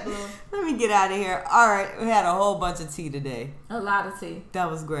do that, Blue. Let me get out of here. All right, we had a whole bunch of tea today. A lot of tea. That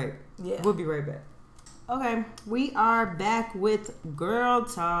was great. Yeah. We'll be right back. Okay, we are back with Girl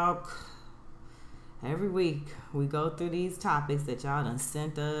Talk. Every week we go through these topics that y'all done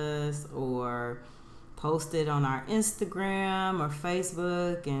sent us or posted on our Instagram or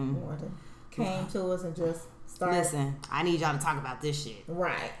Facebook, and came to us and just started. Listen, I need y'all to talk about this shit.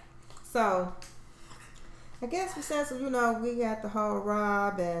 Right. So I guess since we got the whole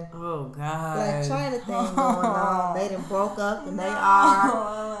Rob and Black China thing going on, they done broke up and they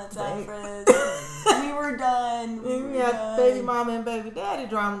are. We were done. We got baby mama and baby daddy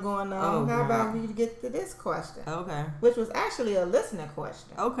drama going on. How about we get to this question? Okay. Which was actually a listener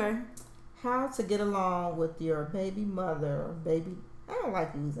question. Okay. How to get along with your baby mother or baby... I don't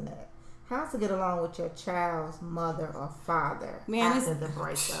like using that. How to get along with your child's mother or father after the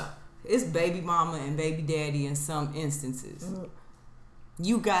breakup. It's baby mama and baby daddy in some instances. Mm.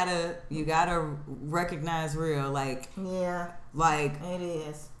 You gotta recognize real. Like, yeah. Like, it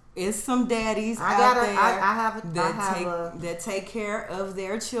is. It's some daddies that take care of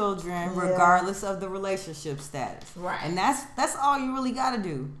their children regardless of the relationship status. Right. And that's all you really got to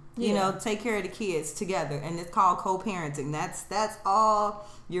do. You know, take care of the kids together, and it's called co-parenting. That's all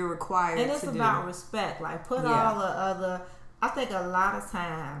you're required to do. And it's about respect. Like, put all the other... I think a lot of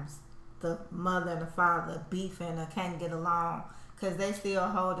times the mother and the father beefing or can't get along because they still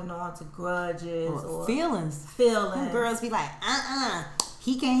holding on to grudges or feelings. Feelings. Girls be like,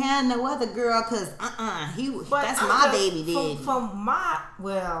 he can't have no other girl because that's my baby daddy.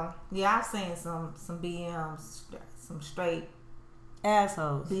 I've seen some BMs, some straight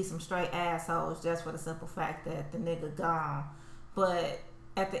assholes. Be some straight assholes just for the simple fact that the nigga gone. But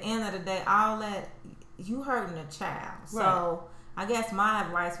at the end of the day, all that, you hurting a child. Right. So I guess my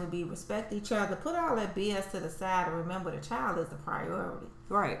advice would be respect each other. Put all that BS to the side and remember the child is the priority.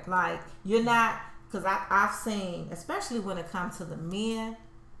 Right. Like, you're not... Because I've seen, especially when it comes to the men,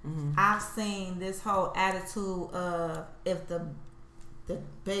 I've seen this whole attitude of if the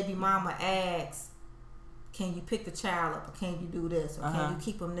baby mama asks, can you pick the child up or can you do this or can you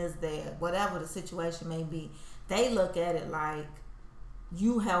keep them this there, whatever the situation may be, they look at it like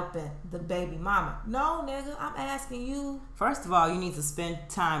you helping the baby mama. No, nigga, I'm asking you. First of all, you need to spend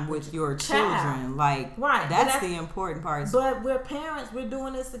time with your children. Like, right. That's the important part. But we're parents, we're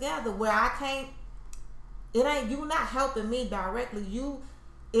doing this together where I can't. It ain't you not helping me directly.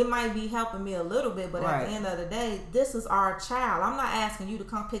 It might be helping me a little bit, but at the end of the day, this is our child. I'm not asking you to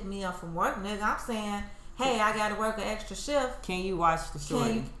come pick me up from work, nigga. I'm saying, hey, I got to work an extra shift. Can you watch the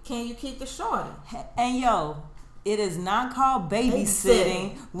shorty? Can you keep the shorty? And it is not called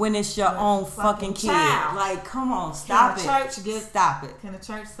babysitting when it's your own fucking kid. Child. Like, come on, stop it. Stop it. Can the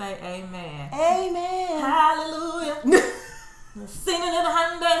church say amen? Amen. Hallelujah. Singing in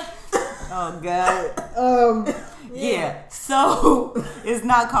 100. Oh God. Yeah. So it's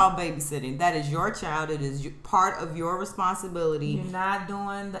not called babysitting. That is your child. It is part of your responsibility. You're not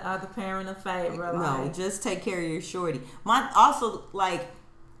doing the other parent a favor. No, just take care of your shorty.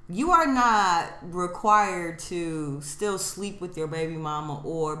 You are not required to still sleep with your baby mama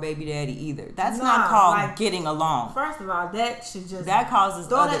or baby daddy either. That's not called getting along. First of all, that should just... That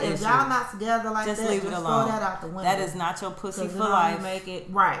causes other issues. If y'all not together like just that, leave it alone. Throw that out the window. That is not your pussy for life. Make it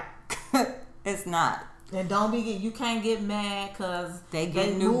right. It's not. And you can't get mad because they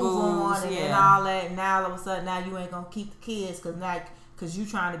new move boos, on and all that. And now all of a sudden, now you ain't going to keep the kids because you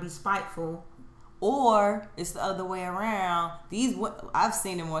trying to be spiteful. Or it's the other way around. I've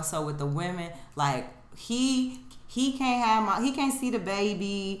seen it more so with the women. Like, he he can't see the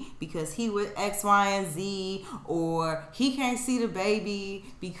baby because he with X, Y, and Z, or he can't see the baby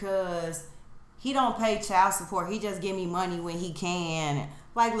because he don't pay child support. He just give me money when he can.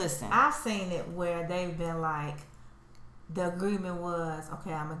 Like, listen. I've seen it where they've been like, the agreement was,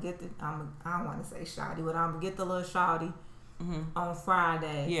 okay, I don't want to say shawty, but I'm gonna get the little shawty on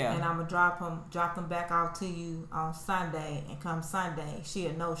Friday, and I'm gonna drop them back off to you on Sunday, and come Sunday, she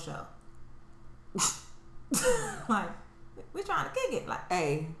a no show. Like, we trying to kick it. Like,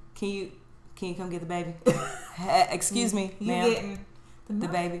 hey, can you come get the baby? Excuse me, you ma'am. getting the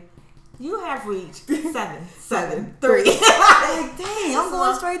baby? You have reached 773. Like, dang, I'm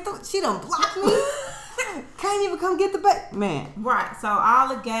going straight through. She done blocked me. Can't even come get the baby, man. Right. So all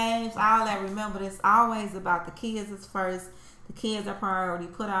the games, all that. Remember, it's always about the kids is first. The kids are priority.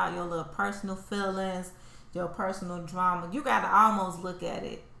 Put out your little personal feelings, your personal drama. You got to almost look at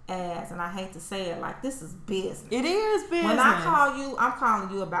it as, and I hate to say it, like, this is business. It is business. When I call you, I'm calling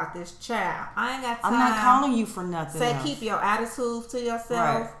you about this child. I ain't got time. I'm not calling you for nothing. Say, else. keep your attitude to yourself.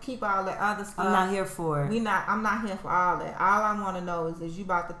 Right. Keep all that other stuff. I'm not here for it. I'm not here for all that. All I want to know is you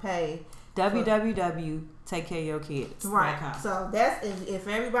about to pay www.takecareofyourkids. Right. So that's if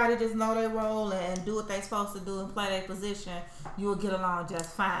everybody just know their role and do what they supposed to do and play their position, you will get along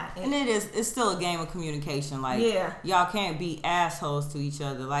just fine. And it's still a game of communication. Like, y'all can't be assholes to each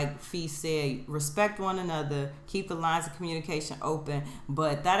other. Like Fee said, respect one another, keep the lines of communication open,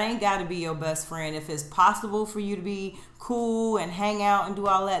 but that ain't got to be your best friend. If it's possible for you to be cool and hang out and do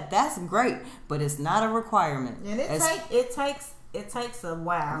all that, that's great, but it's not a requirement. And it takes a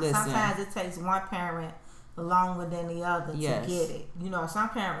while. Listen. Sometimes it takes one parent longer than the other to get it. You know, some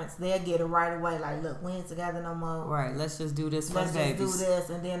parents, they'll get it right away. Like, look, we ain't together no more. Right, let's just do this for the babies. Let's just do this.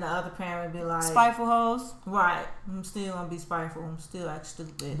 And then the other parent be like, spiteful hoes. Right. I'm still going to be spiteful. I'm still act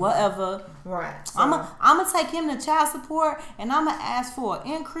stupid. Whatever. Right. So, I'm going to take him to child support, and I'm going to ask for an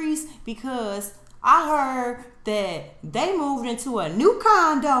increase because I heard that they moved into a new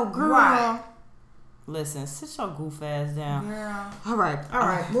condo, girl. Right. Listen, sit your goof ass down. Yeah. All right.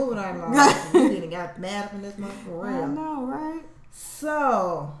 Moving on along. You didn't got mad up in this month for real. I know, right?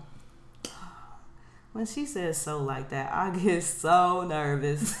 So, when she says so like that, I get so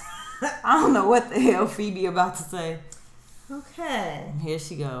nervous. I don't know what the hell Phoebe about to say. Okay. Here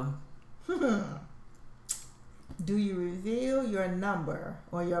she go. Do you reveal your number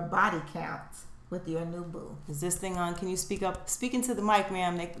or your body count with your new boo? Is this thing on? Can you speak up? Speak into the mic,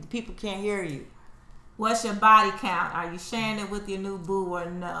 ma'am. People can't hear you. What's your body count? Are you sharing it with your new boo or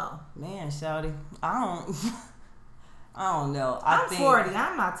no? Man, shawty, I don't know. I'm 40.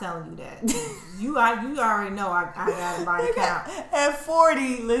 I'm not telling you that. you already know I got a body count. At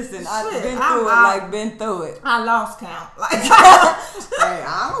 40, listen, I've been through it. I lost count. Like, hey,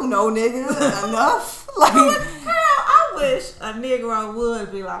 I don't know, nigga. Enough. Like, girl, I wish a Negro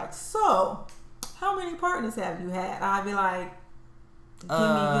would be like, so, how many partners have you had? I'd be like, you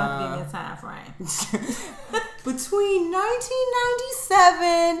have to give me a time frame. Between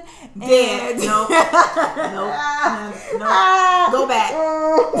 1997 and nope. Go back.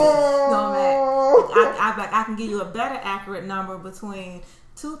 I can give you a better accurate number between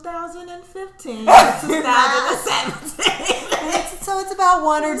 2015 and 2017. So it's about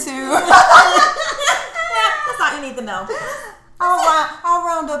one or two. That's all you need to know. I'll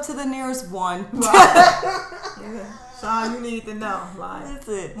round up to the nearest one. Yeah. That's all you need to know. Like, that's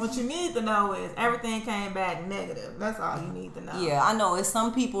it. What you need to know is everything came back negative. That's all you need to know. Yeah, I know. It's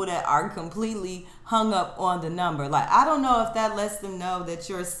some people that are completely hung up on the number. Like, I don't know if that lets them know that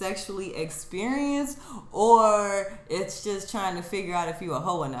you're sexually experienced or it's just trying to figure out if you're a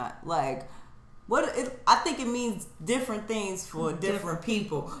hoe or not. Like, I think it means different things for different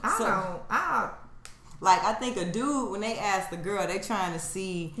people. Like, I think a dude, when they ask the girl, they trying to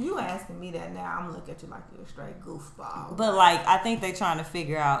see... You asking me that now, I'm looking at you like you're a straight goofball. But, like, I think they trying to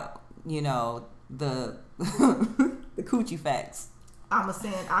figure out, you know, the the coochie facts. I can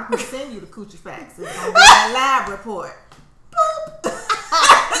send you the coochie facts. It's going to be a lab report.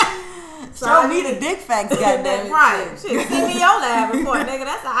 Boop. Show me the dick facts, goddammit. Right. Shit, send me your lab report, nigga.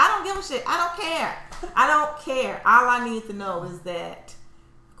 That's all. I don't give a shit. I don't care. All I need to know is that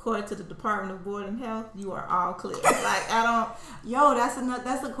according to the Department of Board and Health, you are all clear. Like, I don't... Yo, that's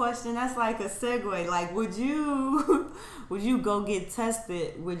a question. That's like a segue. Like, would you go get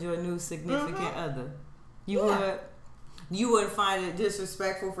tested with your new significant other? You would? You wouldn't find it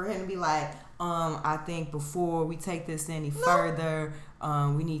disrespectful for him to be like, I think before we take this any further,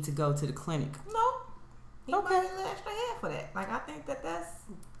 we need to go to the clinic. No. He might have extra head for that. Like, I think that's...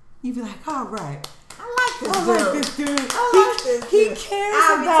 You be like, all right. I like this dude. He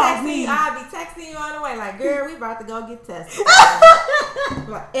cares about me. I'll be texting you on the way, like, girl, we about to go get tested.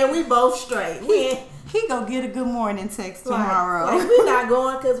 And we both straight. He go get a good morning text tomorrow. Like we're not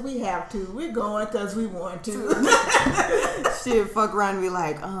going because we have to. We're going because we want to. Shit, fuck around and be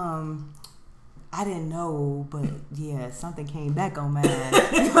like, I didn't know, but yeah, something came back on mine.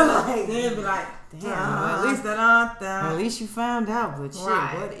 Like, then be like, damn, at least you found out, but shit,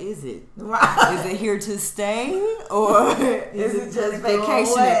 what is it? Right. Is it here to stay, or is it just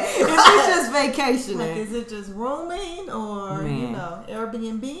vacationing? Is it just vacationing? Like, is it just rooming, or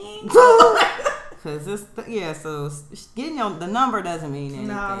Airbnb? Cause it's so getting on the number doesn't mean anything.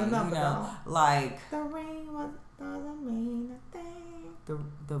 No, the number don't. Like the ring doesn't mean a thing.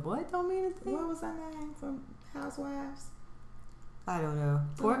 The what don't mean a thing? What was her name from Housewives? I don't know.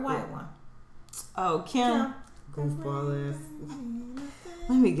 The white one. Oh, Kim. Goofball ass.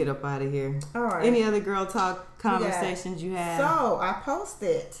 Let me get up out of here. All right. Any other girl talk conversations you had? So I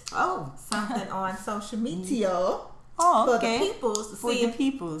posted something on social media. Oh, okay. For the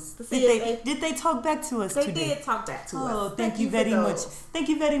peoples. Did they talk back to us today? They did talk back to us. Oh, thank you very much. Thank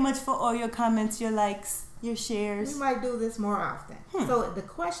you very much for all your comments, your likes, your shares. We might do this more often. So the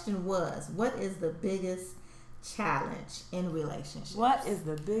question was, what is the biggest challenge in relationships? What is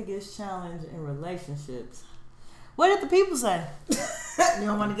the biggest challenge in relationships? What did the people say? You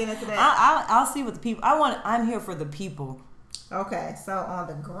don't want to get into that? I'll see what the people. I'm here for the people. Okay, so on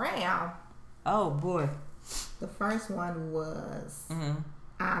the gram. Oh boy. The first one was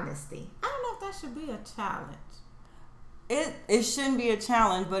honesty. I don't know if that should be a challenge. It shouldn't be a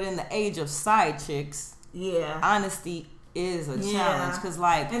challenge, but in the age of side chicks, honesty is a challenge. Cause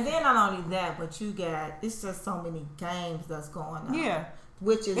and then not only that, but it's just so many games that's going on. Yeah,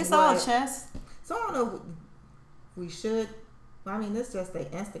 which is all chess. So I don't know. We should. I mean, it's just their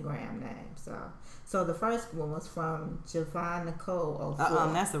Instagram name. So the first one was from Javon Nicole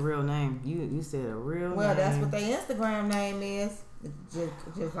 04. That's a real name. You said a real name. Well, that's what their Instagram name is.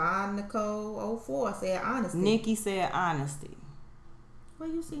 Javon Nicole 04 said honesty. Nikki said honesty. Where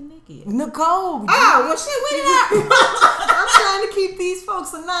you see Nikki at? Nicole. Oh, well, shit, we did I'm trying to keep these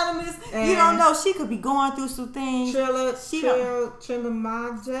folks anonymous. And you don't know. She could be going through some things. Trill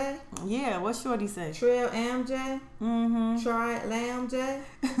MJ. Yeah, what shorty say? Trill MJ. Mm-hmm. Try it, Lamb J.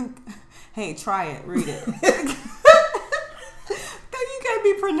 Hey, try it. Read it. You can't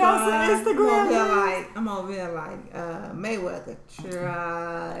be pronouncing Instagram. I'm over here like Mayweather.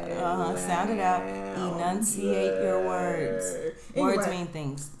 Try. Sound it out. Enunciate your words. Anyway, words mean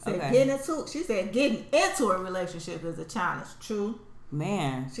things. Okay. She said getting into a relationship is a challenge. True.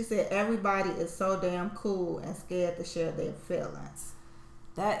 Man. She said everybody is so damn cool and scared to share their feelings.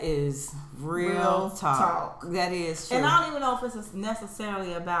 That is real talk. That is true. And I don't even know if it's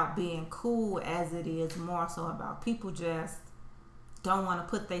necessarily about being cool as it is more so about people just don't want to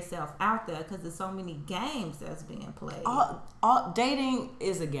put themselves out there because there's so many games that's being played. Dating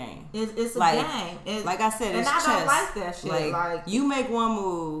is a game. It's a game. Like I said, it's chess. I don't like that shit. Like you make one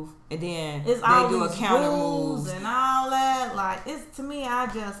move and then they do a counter move and all that. Like to me, I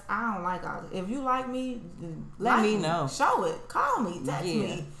don't like all that. If you like me, let me know. Show it. Call me. Text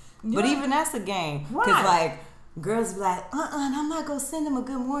me. But even that's a game. Because like girls be like, I'm not gonna send him a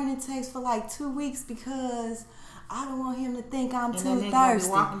good morning text for like 2 weeks because I don't want him to think I'm too thirsty. Gonna be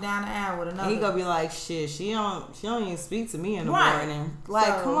walking down the aisle with another. He gonna be like, shit. She don't even speak to me in the morning.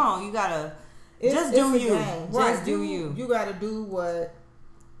 Like, come on, you gotta just do you. Just do you. You gotta do what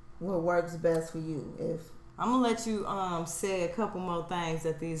works best for you. If I'm gonna let you say a couple more things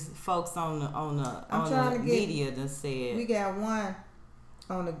that these folks on the media done said. We got one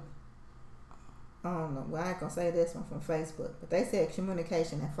on the. I don't know. Well, I ain't gonna say this one from Facebook, but they said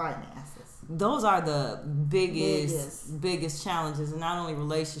communication and finances. Those are the biggest challenges in not only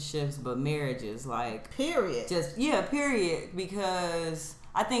relationships but marriages. Like period. Period. Because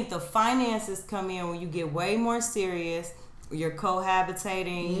I think the finances come in when you get way more serious. You're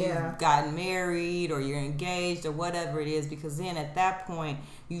cohabitating, you've gotten married, or you're engaged, or whatever it is. Because then at that point,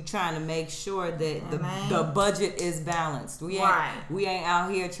 you trying to make sure that the budget is balanced. We ain't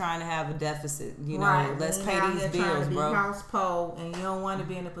out here trying to have a deficit. You know, let's pay these bills, bro. House pole, and you don't want to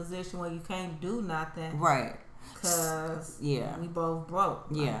be in a position where you can't do nothing, right? Cause we both broke.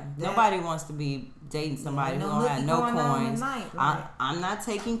 Yeah, nobody wants to be dating somebody who don't have no coins. I'm not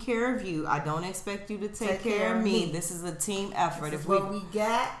taking care of you. I don't expect you to take care of me. This is a team effort. If what we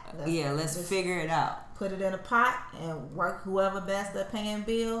got, let's figure it out. Put it in a pot and work whoever best at paying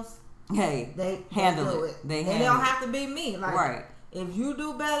bills. Hey, they handle it. They don't have to be me. Like, if you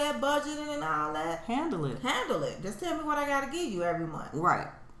do better at budgeting and all that, handle it. Just tell me what I got to give you every month. Right.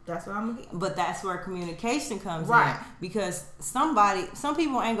 That's what I'm gonna get. But that's where communication comes Right. in. Because some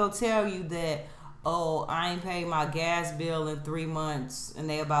people ain't gonna tell you that, oh, I ain't paid my gas bill in 3 months and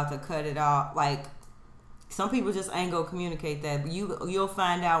they about to cut it off. Like, some people just ain't gonna communicate that. But you'll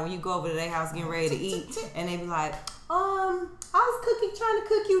find out when you go over to their house getting ready to eat, and they be like, I was trying to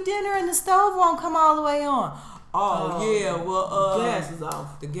cook you dinner and the stove won't come all the way on. Oh yeah, well, gas is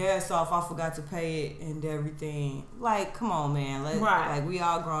off. The gas off. I forgot to pay it and everything. Like, come on, man. Right. Like, we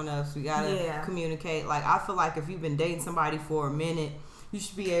all grown ups. We gotta communicate. Like, I feel like if you've been dating somebody for a minute, you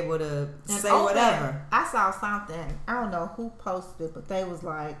should be able to say whatever. I saw something. I don't know who posted it, but they was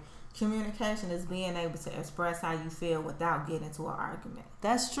like, communication is being able to express how you feel without getting into an argument.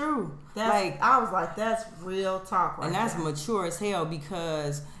 That's true. I was like, that's real talk right and that's there. mature as hell,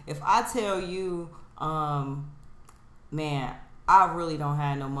 because if I tell you, man, I really don't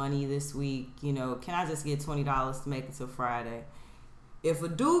have no money this week, you know, can I just get $20 to make it till Friday? If a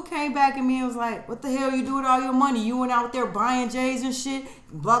dude came back at me and was like, what the hell you do with all your money? You went out there buying J's and shit,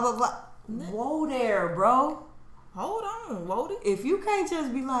 blah, blah, blah. Whoa there, bro. Hold on, Wody. If you can't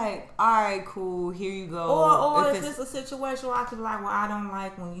just be like, all right, cool, here you go. Or if it's a situation where I could be like, well, I don't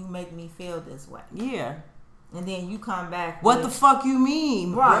like when you make me feel this way. Yeah. And then you come back What the fuck you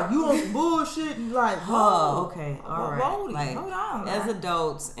mean? Right. Bro? You on some bullshit and like, oh, okay. All right. Wody, like, hold on. As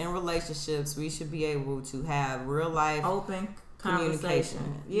adults in relationships, we should be able to have real life open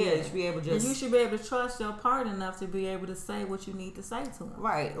communication. Yeah, you should be able to and you should be able to trust your partner enough to be able to say what you need to say to them.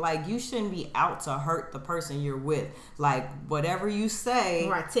 Right. Like, you shouldn't be out to hurt the person you're with. Like, whatever you say.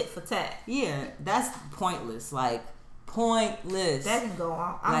 Right, tit for tat. Yeah, that's pointless. Like, pointless. That can go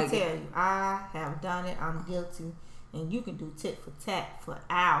on. I'm tell you, I have done it. I'm guilty. And you can do tit for tat for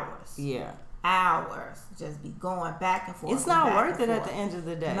hours. Yeah. Hours. Just be going back and forth. It's not worth it at the end of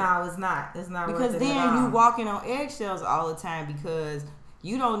the day. No, it's not. It's not because worth it. Because then you walking on eggshells all the time, because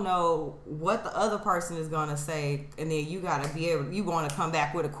you don't know what the other person is gonna say, and then you gotta be able. You want to come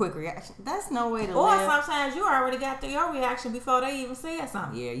back with a quick reaction. That's no way to live. Or sometimes you already got your reaction before they even said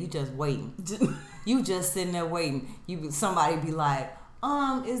something. Yeah, you just waiting. You just sitting there waiting. Somebody be like,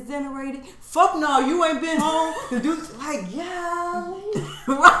 is dinner ready? Fuck no, you ain't been home. The dude's like, yeah,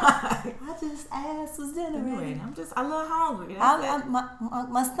 right. I just asked, was dinner ready? I'm just a little hungry.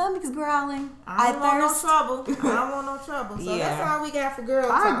 My stomach's growling. I don't want no trouble. I don't want no trouble. So that's all we got for girl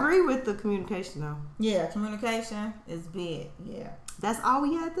talk. I agree with the communication though. Yeah, communication is big. Yeah. That's all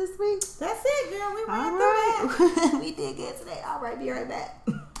we had this week? That's it, girl. We ran through that. We did good today. All right, be right back.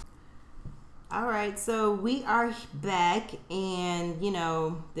 All right, so we are back, and, you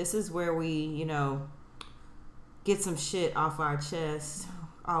know, this is where we, you know, get some shit off our chest.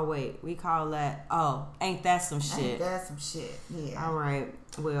 Oh, wait, we call that, ain't that some shit? Ain't that some shit, yeah. All right,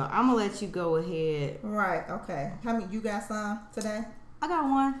 well, I'm going to let you go ahead. Right, okay. How many, you got some today? I got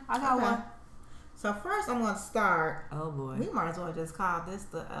one. So first I'm going to start. Oh, boy. We might as well just call this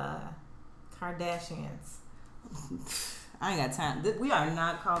the Kardashians. I ain't got time. We are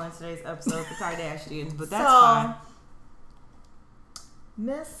not calling today's episode the Kardashians, but that's fine.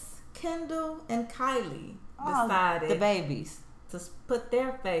 Miss Kendall and Kylie decided the babies to put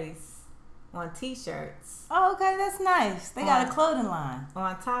their face on T-shirts. Oh, okay, that's nice. They got a clothing line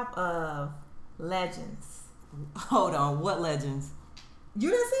on top of Legends. Hold on, what Legends? You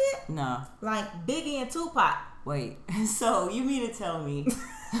didn't see it? No. Like Biggie and Tupac. Wait, so you mean to tell me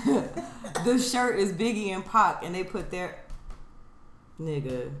the shirt is Biggie and Pac, and they put their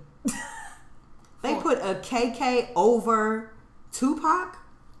nigga? They put a KK over Tupac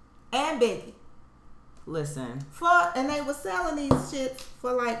and Biggie. Listen, and they were selling these shits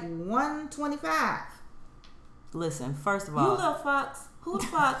for like $125. Listen, first of all, you little fucks. Who the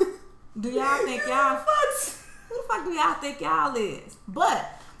fuck do y'all think y'all fucks? Who the fuck do y'all think y'all is?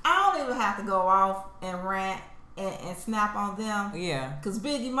 But I don't even have to go off and rant and snap on them. Yeah. Cause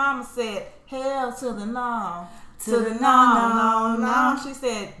Biggie Mama said, "Hell to the no, to the no." She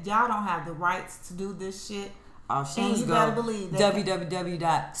said, "Y'all don't have the rights to do this shit." Oh, she and was you better believe that.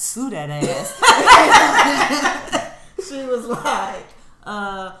 www.sue that ass. She was like,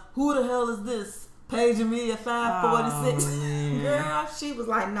 "Who the hell is this? Paging me at 5:46." Oh, girl, she was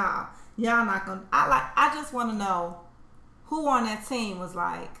like, "Nah, y'all not gonna." I just want to know who on that team was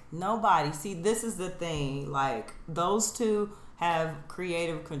like. Nobody. See, this is the thing. Like, those two have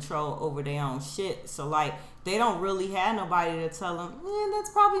creative control over their own shit. So, like, they don't really have nobody to tell them, that's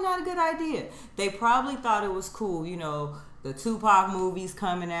probably not a good idea. They probably thought it was cool, you know, the Tupac movies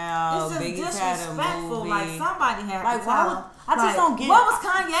coming out. It's just Biggie's had a movie. Like, somebody had like, to tell them. I just don't get it. What was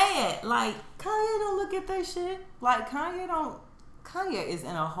Kanye at? Like, Kanye don't look at that shit. Like, Kanye is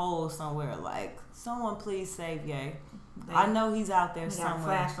in a hole somewhere. Like, someone please save Ye. I know he's out there got a somewhere.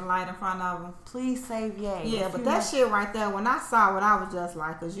 flashing light in front of him. Please save Ye. Yeah, but that shit right there, when I saw it, I was just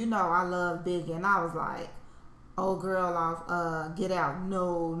like, because you know I love Biggie, and I was like, old girl off Get Out.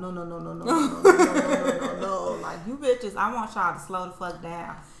 No. Like, you bitches, I want y'all to slow the fuck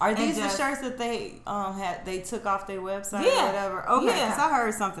down. Are these the shirts that they took off their website or whatever? Okay, because I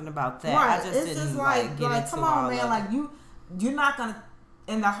heard something about that. Right. I just it's didn't just get into come on, all man. of Like, it. you're not gonna.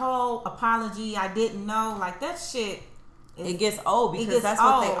 And the whole apology, I didn't know. Like, that shit. It gets old because that's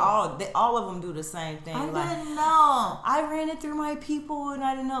what they all of them do the same thing. I like, didn't know. I ran it through my people and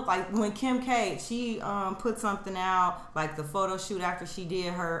I didn't know. Like when Kim K, she put something out, like the photo shoot after she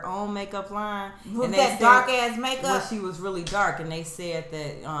did her own makeup line. With and that dark ass makeup? Well, she was really dark, and they said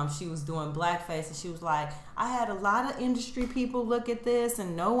that she was doing blackface, and she was like, I had a lot of industry people look at this,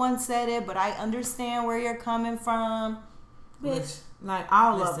 and no one said it, but I understand where you're coming from. Bitch, like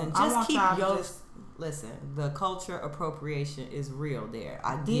all of them. Just keep your... Listen, the culture appropriation is real there.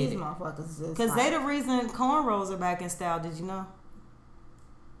 I get these it. Motherfuckers is because they the reason cornrows are back in style. Did you know?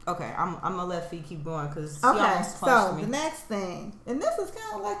 Okay, I'm gonna let Fee keep going because she almost punched me. The next thing, and this is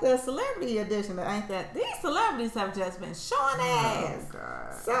kind of like the celebrity edition, but ain't that these celebrities have just been showing ass. Oh,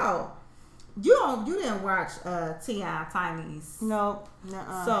 God. So you didn't watch T.I. Tiny's? Nope.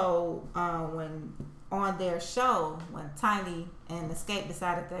 Nuh-uh. So when on their show, when Tiny and Escape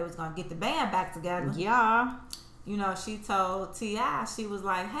decided they was gonna get the band back together, yeah, you know, she told T.I., she was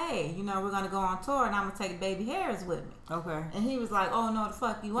like, hey, you know, we're gonna go on tour and I'm gonna take Baby Harris with me. Okay. And he was like, oh no, the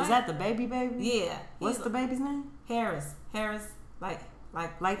fuck you ain't. Is that the baby? Yeah. What's the baby's name? Harris,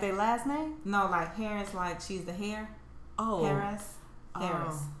 like their last name? No, like Harris, like she's the hair. Oh. Harris.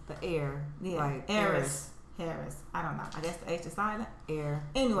 The air. Yeah. Like Harris. I don't know. I guess the H is silent. Air.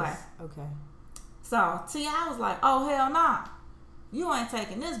 Anyway. Okay. So T.I. was like, oh hell nah. You ain't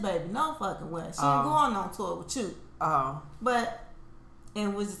taking this baby no fucking way. She ain't going on tour with you. Oh. But,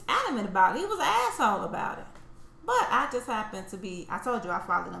 and was just adamant about it. He was an asshole about it. But I just happened to be, I told you I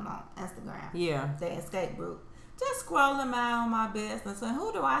followed him on Instagram. Yeah. The Escape group. Just scrolling out my business and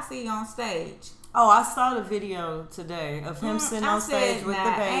who do I see on stage? Oh, I saw the video today of him sitting on stage with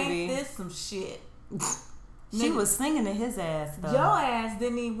the baby. Ain't this some shit? She was singing to his ass though. Your ass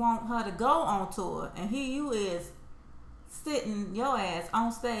didn't even want her to go on tour, and here you is sitting your ass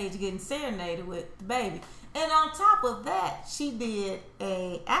on stage getting serenaded with the baby. And on top of that, she did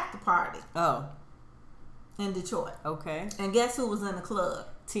a after party. Oh. In Detroit. Okay. And guess who was in the club?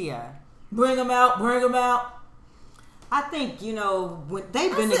 T.I. Bring them out. I think, you know, when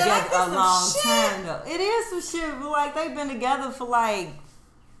they've been together a long time though. It is some shit, but like they've been together for like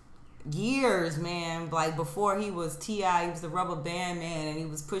years, man. Like before he was T.I., he was the Rubber Band Man, and he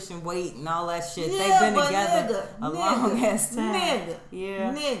was pushing weight and all that shit. Yeah, they've been together a long ass time.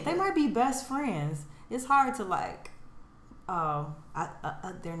 Yeah, they might be best friends. It's hard to like.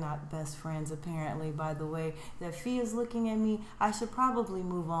 They're not best friends apparently. By the way, that Fee is looking at me. I should probably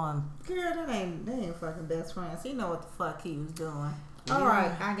move on. Girl, they ain't fucking best friends. He know what the fuck he was doing. Yeah. All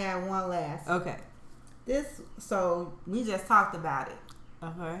right, I got one last. Okay. So we just talked about it.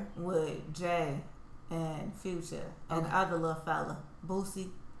 Okay. With Jay and Future and the other little fella,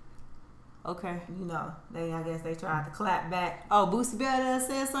 Boosie. Okay. You know, I guess they tried to clap back. Oh, Boosie better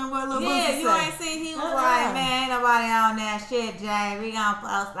said something what little Boosie you ain't see he was like, man, ain't nobody on that shit, Jay. We gonna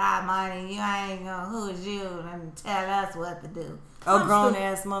post our money. You ain't gonna, who's you, and tell us what to do. A grown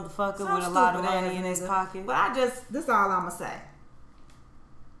ass motherfucker with a lot of money in his pocket. But this all I'ma say.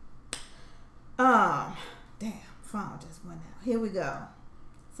 Damn, phone just went out. Here we go.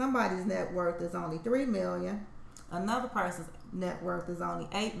 Somebody's net worth is only $3 million. Another person's net worth is only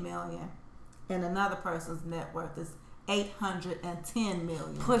 $8 million. And another person's net worth is $810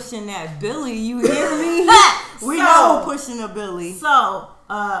 million. Pushing that Billy, you hear me? We know pushing a Billy. So,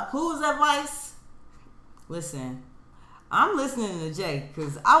 whose advice? Listen, I'm listening to Jay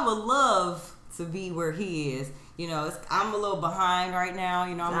because I would love to be where he is. You know, I'm a little behind right now.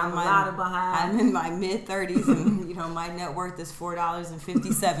 You know, I'm in my mid 30s, and you know, my net worth is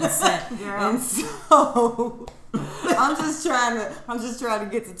 $4.57. And so I'm just trying to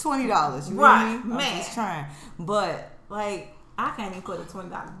get to $20. You know what I mean? I'm just trying, but like I can't even put a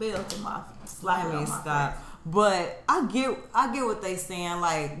 $20 bill to my slide. Let me stop. Face. But I get what they saying.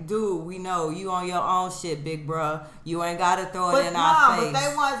 Like, dude, we know you on your own shit, big bruh. You ain't gotta throw it in our face.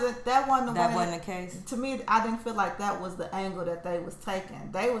 But that wasn't the case. To me, I didn't feel like that was the angle that they was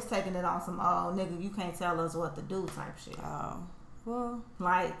taking. They was taking it on some, oh nigga, you can't tell us what to do type shit. Oh, well,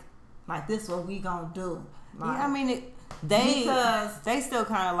 like this what we gonna do. Like, yeah, I mean they still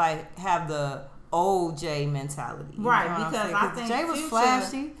kind of like have the old Jay mentality, right? Because I think Jay was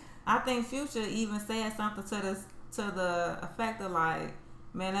flashy. I think Future even said something to this to the effect of like,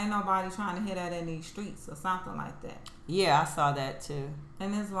 man, ain't nobody trying to hit that in these streets or something like that. Yeah, I saw that too.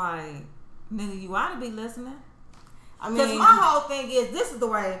 And it's like, nigga, you ought to be listening. I mean, because my whole thing is, this is the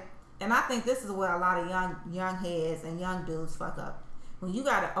way, and I think this is where a lot of young heads and young dudes fuck up. When you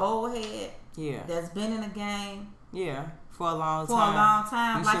got an old head, that's been in the game, for a long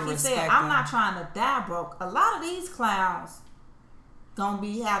time, like you said, I'm not trying to die broke. A lot of these clowns gonna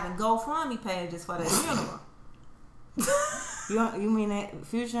be having GoFundMe pages for their funeral. You mean that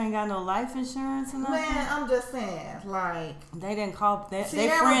Future ain't got no life insurance or nothing? Man, I'm just saying, like, they didn't call their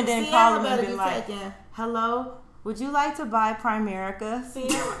friend didn't call him and be like, hello, would you like to buy Primerica?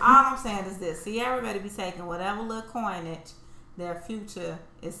 Sierra, all I'm saying is this: Sierra better be taking whatever little coinage their Future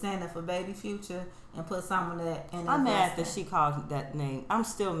is sending for baby Future and put some of that in. I'm mad that she called that name. I'm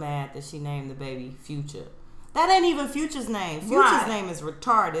still mad that she named the baby Future. That ain't even Future's name. Future's name is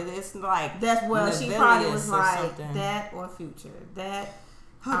retarded. It's like she probably was like something. That or Future. That.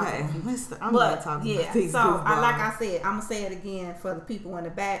 Okay, I'm not talking about these. So like I said, I'm gonna say it again for the people in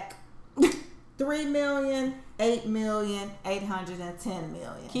the back.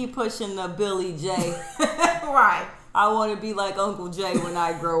 3,000,000,810,000,000. Keep pushing the Billy J. Right. I want to be like Uncle Jay when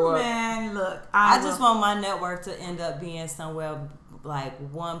I grow up. Man, look. I just want my net worth to end up being somewhere like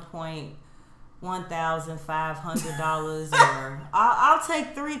 $1,500 or I'll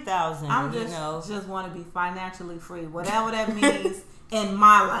take $3,000. I'm just want to be financially free, whatever that means in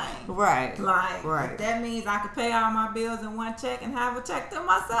my lane. Right. Like, if that means I could pay all my bills in one check and have a check to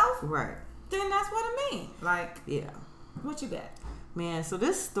myself. Right. Then that's what it means. Like, what you got? Man, so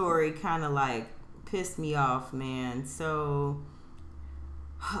this story kind of like pissed me off, man. So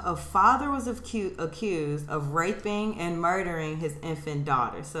a father was accused of raping and murdering his infant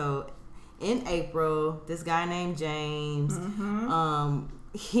daughter. So in April, this guy named James,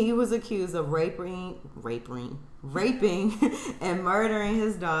 he was accused of raping and murdering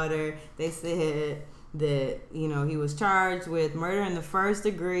his daughter. They said that, he was charged with murder in the first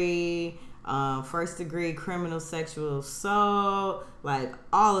degree criminal sexual assault, like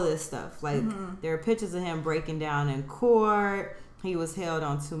all of this stuff. Like there are pictures of him breaking down in court. He was held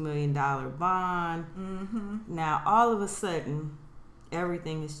on $2 million bond. Now all of a sudden,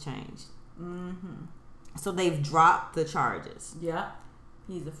 everything has changed. So they've dropped the charges. Yeah,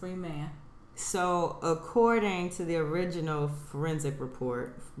 he's a free man. So according to the original forensic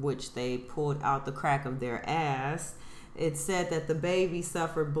report, which they pulled out the crack of their ass, it said that the baby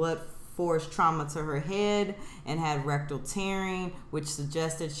suffered blunt force trauma to her head and had rectal tearing, which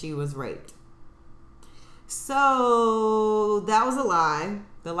suggested she was raped. So that was a lie.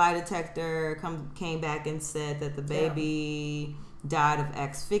 The lie detector came back and said that the baby died of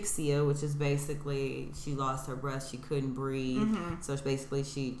asphyxia, which is basically she lost her breath, she couldn't breathe, so basically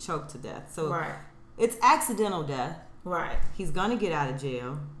she choked to death. So it's accidental death. Right. He's gonna get out of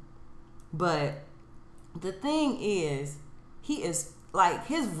jail, but the thing is, he is like,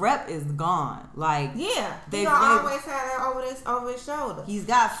 his rep is gone. Like, they've always had that over his shoulder. He's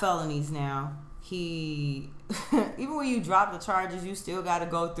got felonies now. He even when you drop the charges, you still got to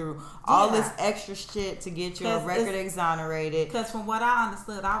go through all this extra shit to get your record exonerated. Because from what I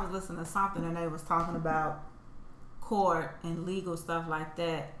understood, I was listening to something and they was talking about court and legal stuff like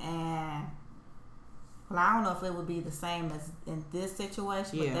that, and I don't know if it would be the same as in this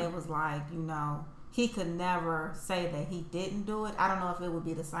situation, but they was like, he could never say that he didn't do it. I don't know if it would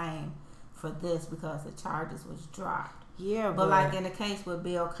be the same for this because the charges was dropped. Yeah, but like in the case with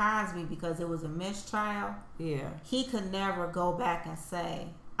Bill Cosby, because it was a mistrial, he could never go back and say,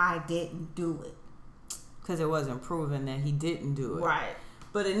 I didn't do it. Because it wasn't proven that he didn't do it. Right.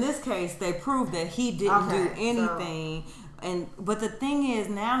 But in this case, they proved that he didn't do anything. But the thing is,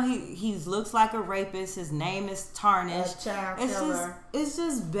 now he looks like a rapist. His name is tarnished. It's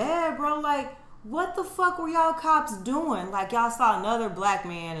just bad, bro. Like, what the fuck were y'all cops doing? Like, y'all saw another black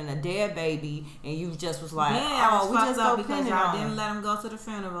man and a dead baby, and you just was like, we just go because y'all didn't let him go to the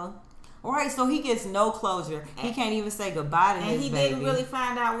funeral. Right, so he gets no closure. He can't even say goodbye to his baby. And he didn't really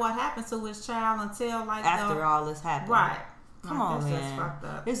find out what happened to his child until after all this happened. Right. Come on, man.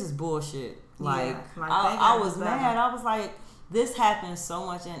 This is bullshit. Like I was mad. I was like, this happens so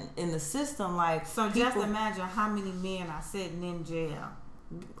much in the system. Like, so just imagine how many men are sitting in jail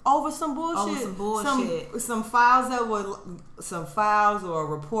over some bullshit. Some files or a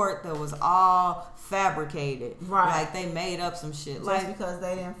report that was all fabricated. Right. Like, they made up some shit. Just because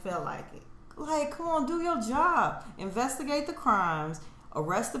they didn't feel like it. Like, come on, do your job. Investigate the crimes.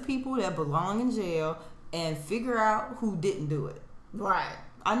 Arrest the people that belong in jail and figure out who didn't do it. Right.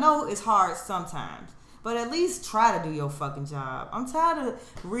 I know it's hard sometimes, but at least try to do your fucking job. I'm tired of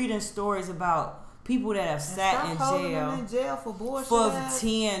reading stories about people that have sat in holding them in jail for bullshit for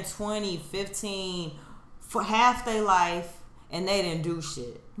 10, 20, 15, for half their life, and they didn't do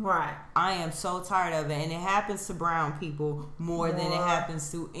shit. Right. I am so tired of it, and it happens to brown people more than it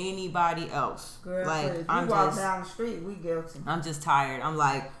happens to anybody else. Girl, like please. I'm walk just down the street, we guilty. I'm just tired. I'm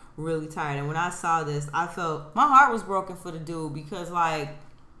like really tired. And when I saw this, I felt my heart was broken for the dude because like,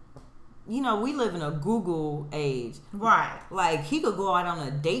 you know, we live in a Google age. Right. Like he could go out on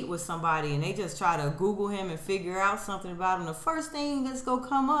a date with somebody and they just try to Google him and figure out something about him. The first thing that's gonna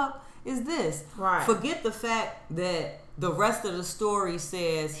come up is this. Right. Forget the fact that the rest of the story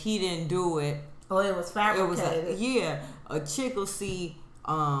says he didn't do it. Oh, it was fabricated. A chick will see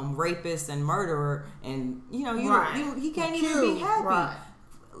rapist and murderer, and you know he can't even be happy. Right.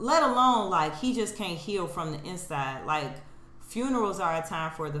 Let alone like he just can't heal from the inside. Like funerals are a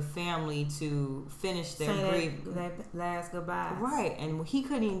time for the family to finish their grief, their last goodbye. right? And he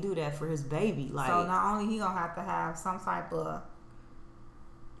couldn't even do that for his baby. Like so not only he gonna have to have some type of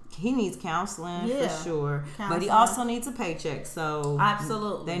he needs counseling for sure, but he Counseling. also needs a paycheck. So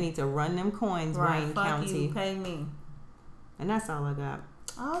absolutely they need to run them coins, right. Wayne Fuck County. you, pay me. And that's all I got.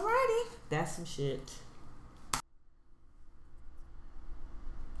 Alrighty. That's some shit.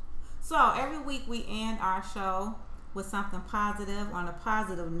 So every week we end our show with something positive on a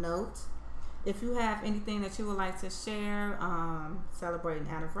positive note. If you have anything that you would like to share, celebrating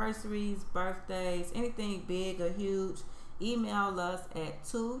anniversaries, birthdays, anything big or huge, email us at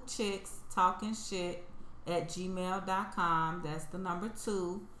 2chickstalkingshit@gmail.com. That's the number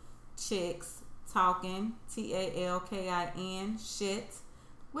 2 chicks talking TALKIN shit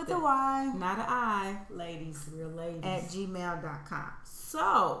With a Y. not an I Ladies, real ladies. at gmail.com.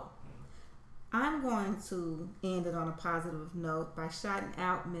 So I'm going to end it on a positive note by shouting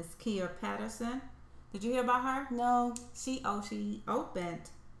out Miss Kia Patterson. Did you hear about her? No. She's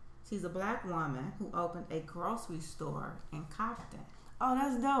a black woman who opened a grocery store in Compton. Oh,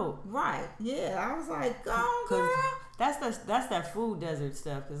 that's dope. Right. Yeah. I was like, go on, girl. That's that food desert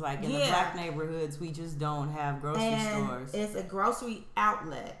stuff. Cause like in the black neighborhoods, we just don't have grocery stores. It's a grocery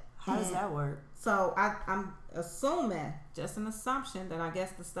outlet. How does that work? So I'm assuming, just an assumption, that I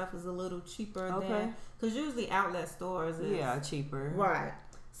guess the stuff is a little cheaper than, because usually outlet stores is cheaper. Right.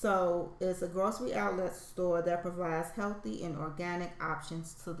 So it's a grocery outlet store that provides healthy and organic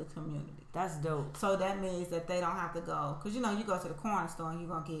options to the community. That's dope. So that means that they don't have to go, because you know you go to the corner store and you're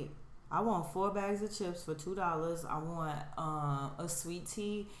gonna get. I want 4 bags of chips for $2. I want a sweet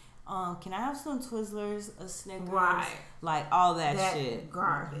tea. Can I have some Twizzlers, a Snickers? Right. Like all that shit.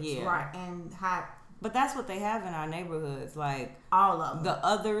 Garbage. Yeah. Right. And hot. But that's what they have in our neighborhoods. Like all of them. The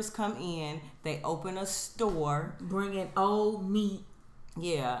others come in, they open a store, bring in old meat.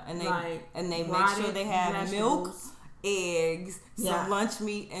 Yeah, and they like make sure they have vegetables. milk, eggs, some lunch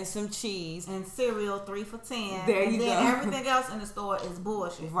meat, and some cheese, and cereal 3 for $10. There you go. And then everything else in the store is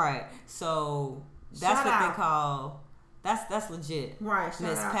bullshit. Right. So that's what they call. That's legit. Right.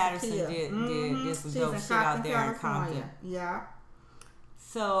 Miss Patterson did some dope shit out there in Compton. Yeah.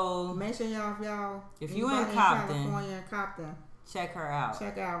 So make sure y'all if you in Compton, California and Compton, check her out. Go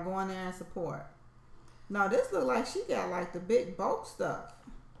in there and support. No, this look like she got like the big bulk stuff.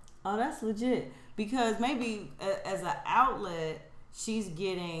 Oh, that's legit. Because maybe as an outlet, she's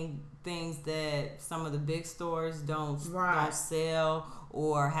getting things that some of the big stores don't sell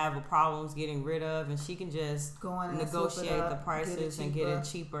or have a problems getting rid of, and she can just go in negotiate the prices and get it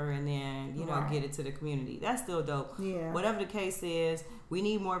cheaper, and then get it to the community. That's still dope. Yeah. Whatever the case is, we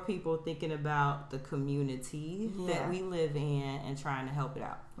need more people thinking about the community that we live in and trying to help it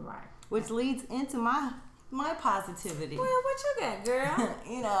out. Right. Which leads into my positivity. Well, what you got, girl?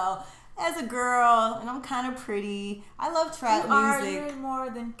 You know, as a girl, and I'm kind of pretty. I love trap music. You're more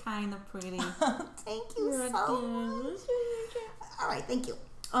than kind of pretty. Thank you so much. All right, thank you.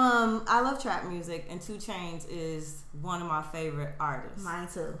 I love trap music, and 2 Chainz is one of my favorite artists. Mine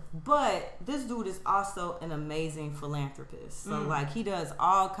too. But this dude is also an amazing philanthropist. So like he does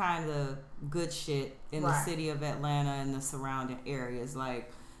all kinds of good shit in the city of Atlanta and the surrounding areas,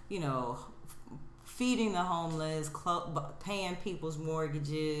 like, you know, feeding the homeless, paying people's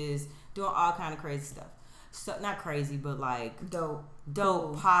mortgages, doing all kind of crazy stuff. So not crazy, but like dope,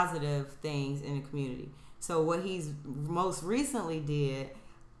 cool. Positive things in the community. So what he's most recently did,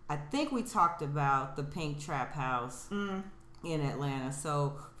 I think we talked about the Pink Trap House in Atlanta.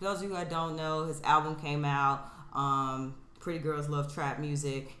 So for those of you who don't know, his album came out. Pretty Girls Love Trap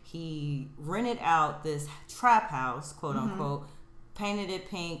Music. He rented out this trap house, quote unquote, painted it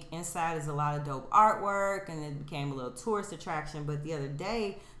pink. Inside is a lot of dope artwork, and it became a little tourist attraction. But the other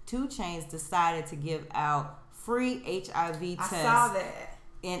day, 2 Chainz decided to give out free HIV tests I saw that.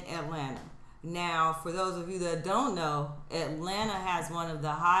 in Atlanta. Now, for those of you that don't know, Atlanta has one of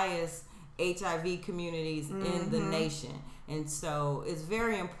the highest HIV communities in the nation. And so it's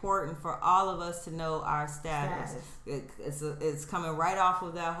very important for all of us to know our status. It's coming right off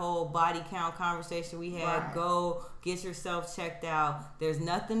of that whole body count conversation we had. Right. Go get yourself checked out. There's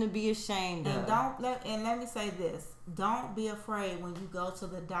nothing to be ashamed of. And let me say this. Don't be afraid when you go to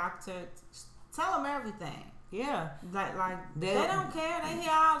the doctor. Tell them everything. Yeah. Like they don't care. They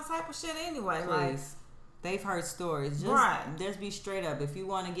hear all the type of shit anyway. Please. Like, they've heard stories. Just be straight up. If you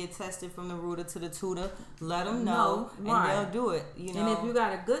want to get tested from the rooter to the tutor, let them know, and they'll do it. You know. And if you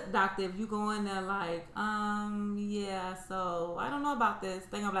got a good doctor, if you go in there like, yeah, so I don't know about this,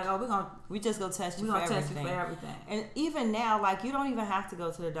 they're gonna be like, oh, we just go test you for everything. And even now, like, you don't even have to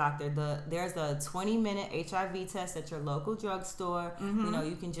go to the doctor. There's a 20-minute HIV test at your local drugstore. You know,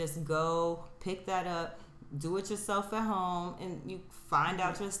 you can just go pick that up. Do it yourself at home, and you find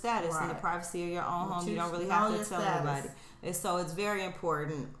out your status in the privacy of your own home. You don't really have to tell anybody. And so it's very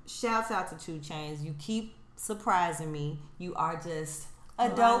important. Shouts out to 2 Chainz. You keep surprising me. You are just a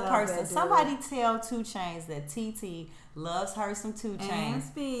dope person. Somebody tell 2 Chainz that TT loves her some 2 Chainz. And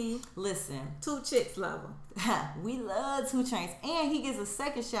Speed. Listen. 2 chicks love him. We love 2 Chainz. And he gets a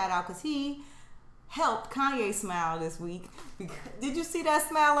second shout out because he helped Kanye smile this week. Did you see that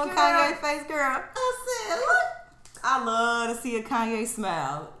smile on Kanye's face, girl? I said, look. I love to see a Kanye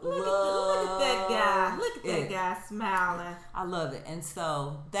smile. Look at that guy. Look at that guy smiling. I love it. And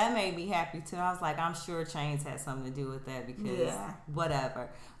so that made me happy too. I was like, I'm sure Chainz had something to do with that because whatever.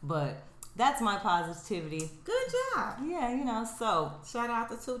 But that's my positivity. Good job. Yeah, you know, so. Shout out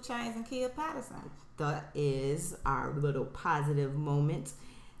to 2 Chainz and Kia Patterson. That is our little positive moment.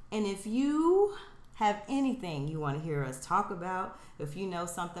 And if you have anything you want to hear us talk about, if you know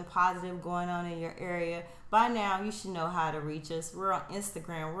something positive going on in your area, by now you should know how to reach us. We're on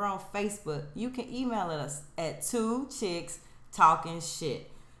Instagram, we're on Facebook. You can email us at 2 Chicks Talking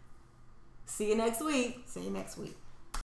Shit. See you next week. See you next week.